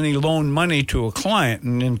client, and then he loaned money to a client.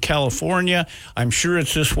 And in California, I'm sure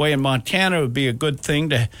it's this way. In Montana, it would be a good thing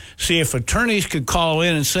to see if attorneys could call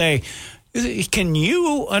in and say, can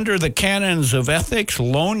you, under the canons of ethics,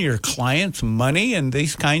 loan your clients money in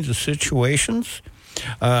these kinds of situations?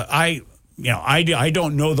 I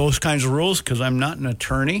don't know those kinds of rules because I'm not an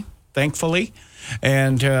attorney, thankfully.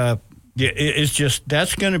 And it's just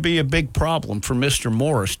that's going to be a big problem for Mr.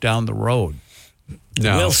 Morris down the road.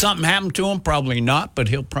 No. Will something happen to him? Probably not, but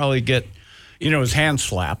he'll probably get, his hand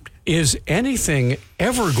slapped. Is anything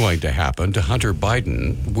ever going to happen to Hunter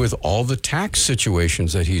Biden with all the tax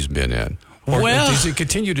situations that he's been in? Or does he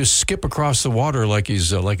continue to skip across the water like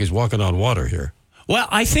he's walking on water here? Well,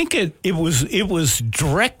 I think it was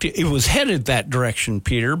directed. It was headed that direction,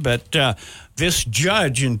 Peter. But this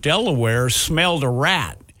judge in Delaware smelled a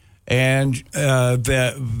rat. And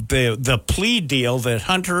the plea deal that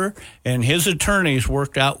Hunter and his attorneys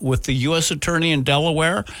worked out with the U.S. attorney in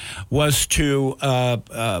Delaware was to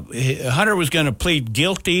Hunter was going to plead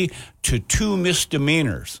guilty to 2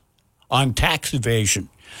 misdemeanors on tax evasion,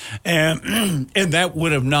 and that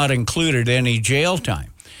would have not included any jail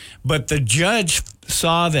time. But the judge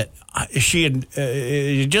saw that she had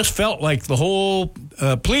it just felt like the whole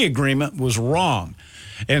plea agreement was wrong.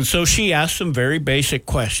 And so she asked some very basic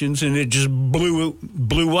questions, and it just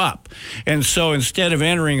blew up. And so instead of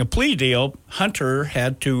entering a plea deal, Hunter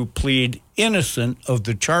had to plead innocent of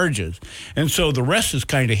the charges. And so the rest is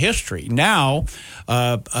kind of history. Now,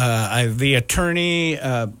 the attorney,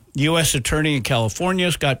 U.S. attorney in California,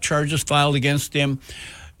 has got charges filed against him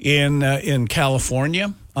in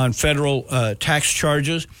California on federal tax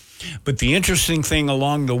charges. But the interesting thing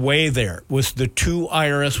along the way there was the 2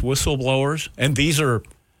 IRS whistleblowers, and these are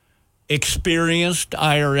experienced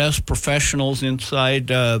IRS professionals inside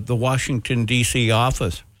the Washington, D.C.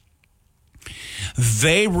 office.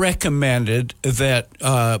 They recommended that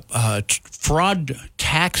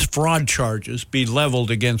tax fraud charges be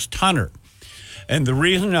leveled against Hunter. And the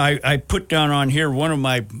reason I put down on here, one of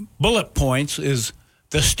my bullet points is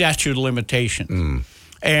the statute of limitation.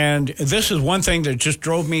 And this is one thing that just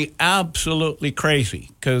drove me absolutely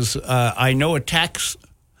crazy because I know a tax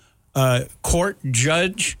court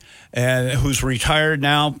judge who's retired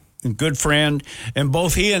now, a good friend, and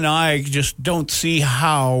both he and I just don't see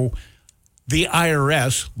how the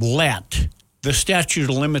IRS let the statute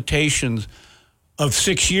of limitations of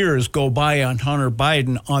 6 years go by on Hunter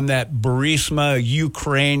Biden on that Burisma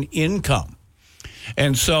Ukraine income.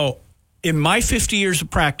 And so in my 50 years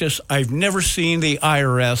of practice, I've never seen the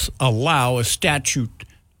IRS allow a statute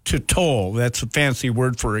to toll. That's a fancy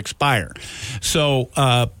word for expire. So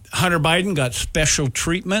Hunter Biden got special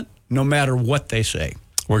treatment no matter what they say.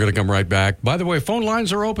 We're going to come right back. By the way, phone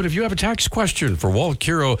lines are open if you have a tax question for Walt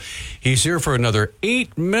Kero. He's here for another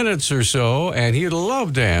 8 minutes or so, and he'd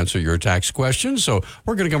love to answer your tax questions. So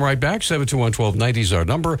we're going to come right back. 721-1290 is our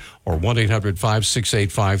number, or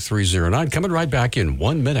 1-800-568-5309. Coming right back in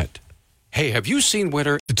 1 minute. Hey, have you seen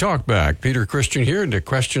winter? To talk back, Peter Christian here, Nick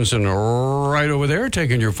Christensen right over there,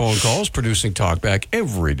 taking your phone calls, producing talkback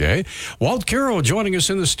every day. Walt Kero joining us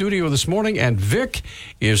in the studio this morning, and Vic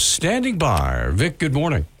is standing by. Vic, good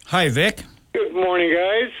morning. Hi, Vic. Good morning,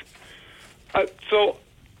 guys. So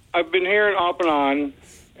I've been hearing off and on,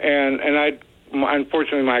 and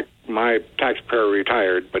unfortunately my tax preparer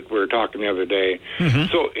retired, but we were talking the other day. Mm-hmm.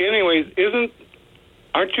 So, anyways,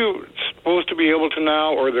 aren't you supposed to be able to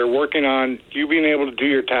now, or they're working on you being able to do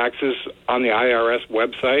your taxes on the IRS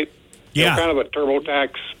website? Yeah. Kind of a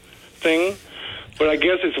TurboTax thing, but I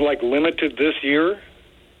guess it's like limited this year.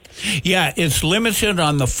 Yeah, it's limited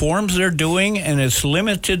on the forms they're doing, and it's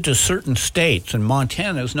limited to certain states, and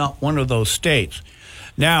Montana is not one of those states.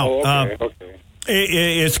 Now, okay.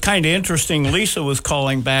 It's kind of interesting. Lisa was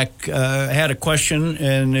calling back, had a question,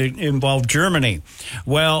 and it involved Germany.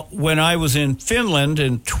 Well, when I was in Finland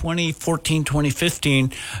in 2014,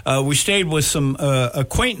 2015, we stayed with some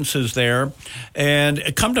acquaintances there,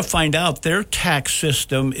 and come to find out their tax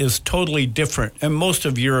system is totally different. And most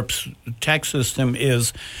of Europe's tax system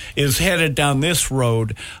is headed down this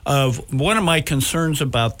road of one of my concerns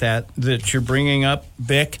about that you're bringing up,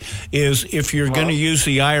 Vic, is if you're going to use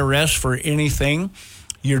the IRS for anything,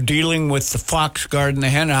 you're dealing with the fox guarding the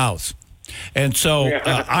hen house. And so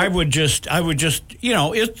I would just,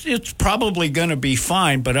 it's probably going to be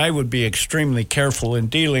fine, but I would be extremely careful in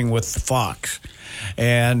dealing with the fox.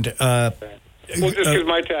 And well, just because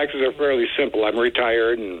my taxes are fairly simple. I'm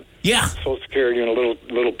retired and Social Security and a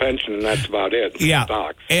little pension, and that's about it. Yeah,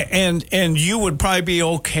 Stocks. And you would probably be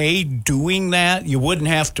okay doing that. You wouldn't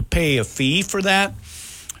have to pay a fee for that,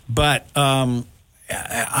 but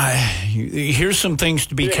here's some things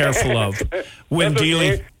to be careful of when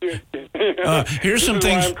dealing. Here's some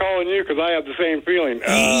things. Why I'm calling you, because I have the same feeling.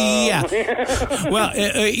 Well,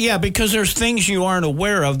 because there's things you aren't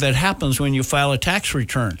aware of that happens when you file a tax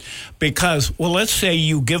return. Because, let's say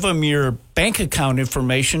you give them your bank account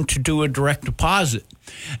information to do a direct deposit.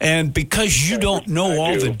 And because you don't know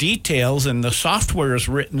all the details, and the software is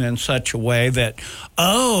written in such a way that,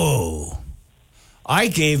 I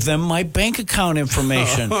gave them my bank account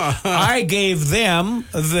information. I gave them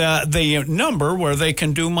the number where they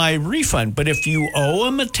can do my refund. But if you owe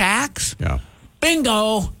them a tax,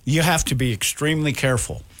 bingo, you have to be extremely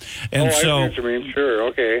careful. And I see what you mean. Sure,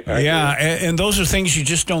 okay. And those are things you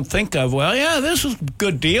just don't think of. Well, this is a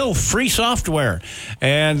good deal, free software.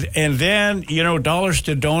 And then, dollars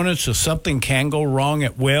to donuts, if something can go wrong,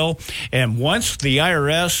 it will. And once the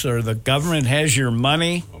IRS or the government has your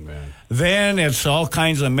money, then it's all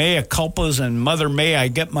kinds of mea culpas and mother may I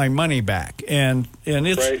get my money back. And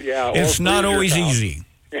it's not always easy.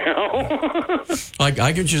 Like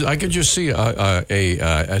I can just see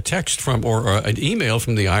a text from or an email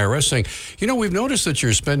from the IRS saying, we've noticed that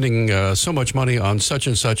you're spending so much money on such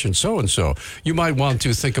and such and so and so. You might want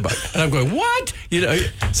to think about it. And I'm going, what?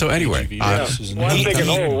 So anyway, I'm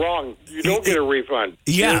thinking, wrong. You don't get a refund.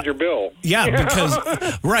 Here's your bill. Yeah, because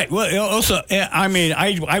right. Well, also,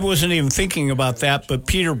 I wasn't even thinking about that, but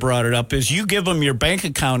Peter brought it up. Is you give them your bank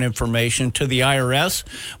account information to the IRS?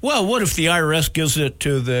 Well, what if the IRS gives it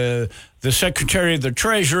to the Secretary of the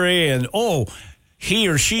Treasury, and he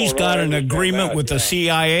or she's got an agreement with the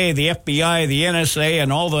CIA, the FBI, the NSA,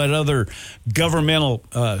 and all that other governmental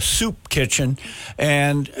soup kitchen.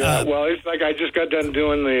 And it's like I just got done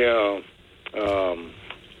doing the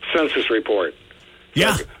census report.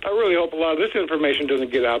 Yeah. I really hope a lot of this information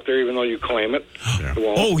doesn't get out there, even though you claim it.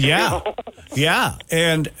 Yeah. Yeah.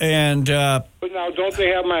 And but now, don't they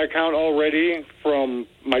have my account already from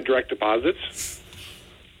my direct deposits?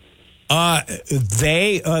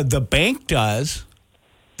 The bank does.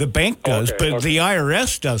 The bank does, but the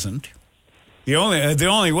IRS doesn't. The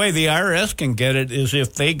only way the IRS can get it is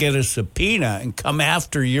if they get a subpoena and come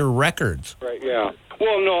after your records. Right, yeah.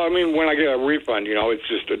 Well, no, I mean, when I get a refund, it's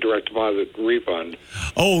just a direct deposit refund.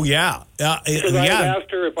 Oh, yeah. Because I had asked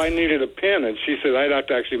her if I needed a PIN, and she said I'd have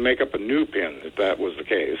to actually make up a new PIN if that was the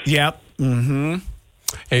case. Yep. Mm-hmm.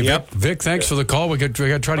 Hey, Vic, thanks for the call. We got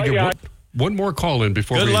to try to get one more call in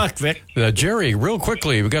before Good luck, Vic. Jerry, real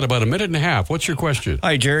quickly, we've got about a minute and a half. What's your question?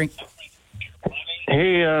 Hi, Jerry.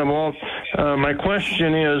 Hey, Walt. My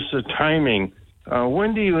question is the timing.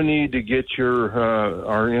 When do you need to get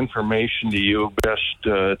our information to you best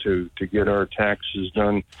to get our taxes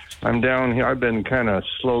done? I'm down here. I've been kind of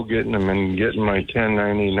slow getting them and getting my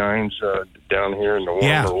 1099s down here in the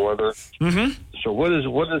warmer weather. Mm-hmm. So what is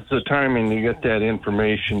the timing to get that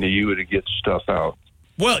information to you to get stuff out?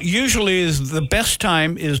 Well, usually the best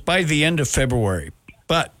time is by the end of February,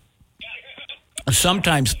 but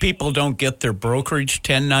sometimes people don't get their brokerage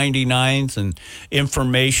 1099s and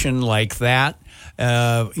information like that.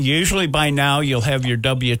 Usually by now you'll have your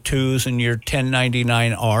W-2s and your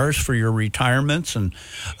 1099-Rs for your retirements. And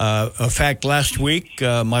in fact, last week,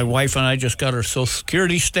 my wife and I just got our Social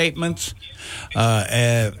Security statements.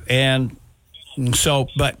 But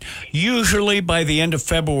usually by the end of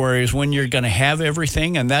February is when you're going to have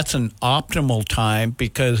everything, and that's an optimal time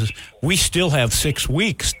because we still have 6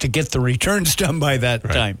 weeks to get the returns done by that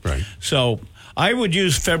time. Right. So I would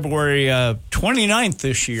use February 29th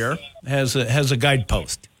this year as a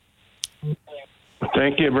guidepost.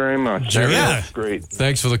 Thank you very much. Jerry, That's great.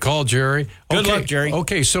 Thanks for the call, Jerry. Good luck, Jerry.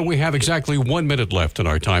 Okay, so we have exactly 1 minute left in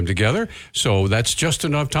our time together. So that's just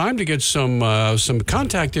enough time to get some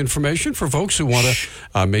contact information for folks who want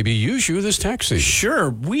to maybe use you this tax season.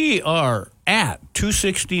 Sure. We are at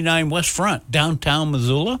 269 West Front, downtown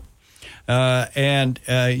Missoula. And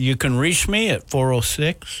you can reach me at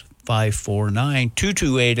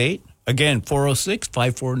 406-549-2288. Again,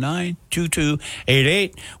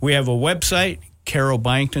 406-549-2288. We have a website, Kero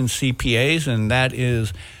Byington CPAs, and that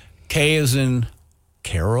is K as in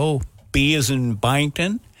Kero, B as in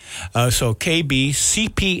Byington. So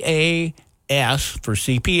KBCPAS for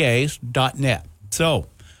CPAs.net. So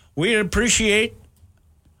we appreciate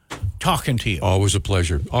talking to you. Always a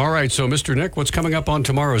pleasure. All right, so Mr. Nick, what's coming up on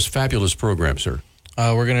tomorrow's fabulous program, sir?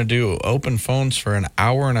 We're going to do open phones for an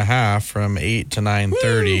hour and a half from 8 to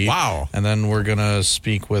 9:30. Wow. And then we're going to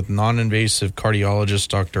speak with non-invasive cardiologist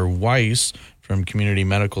Dr. Weiss from Community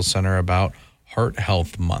Medical Center about Heart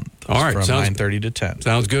Health Month. All right. From 9:30 to 10.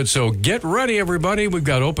 Sounds good. So get ready, everybody. We've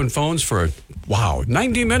got open phones for,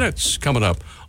 90 minutes coming up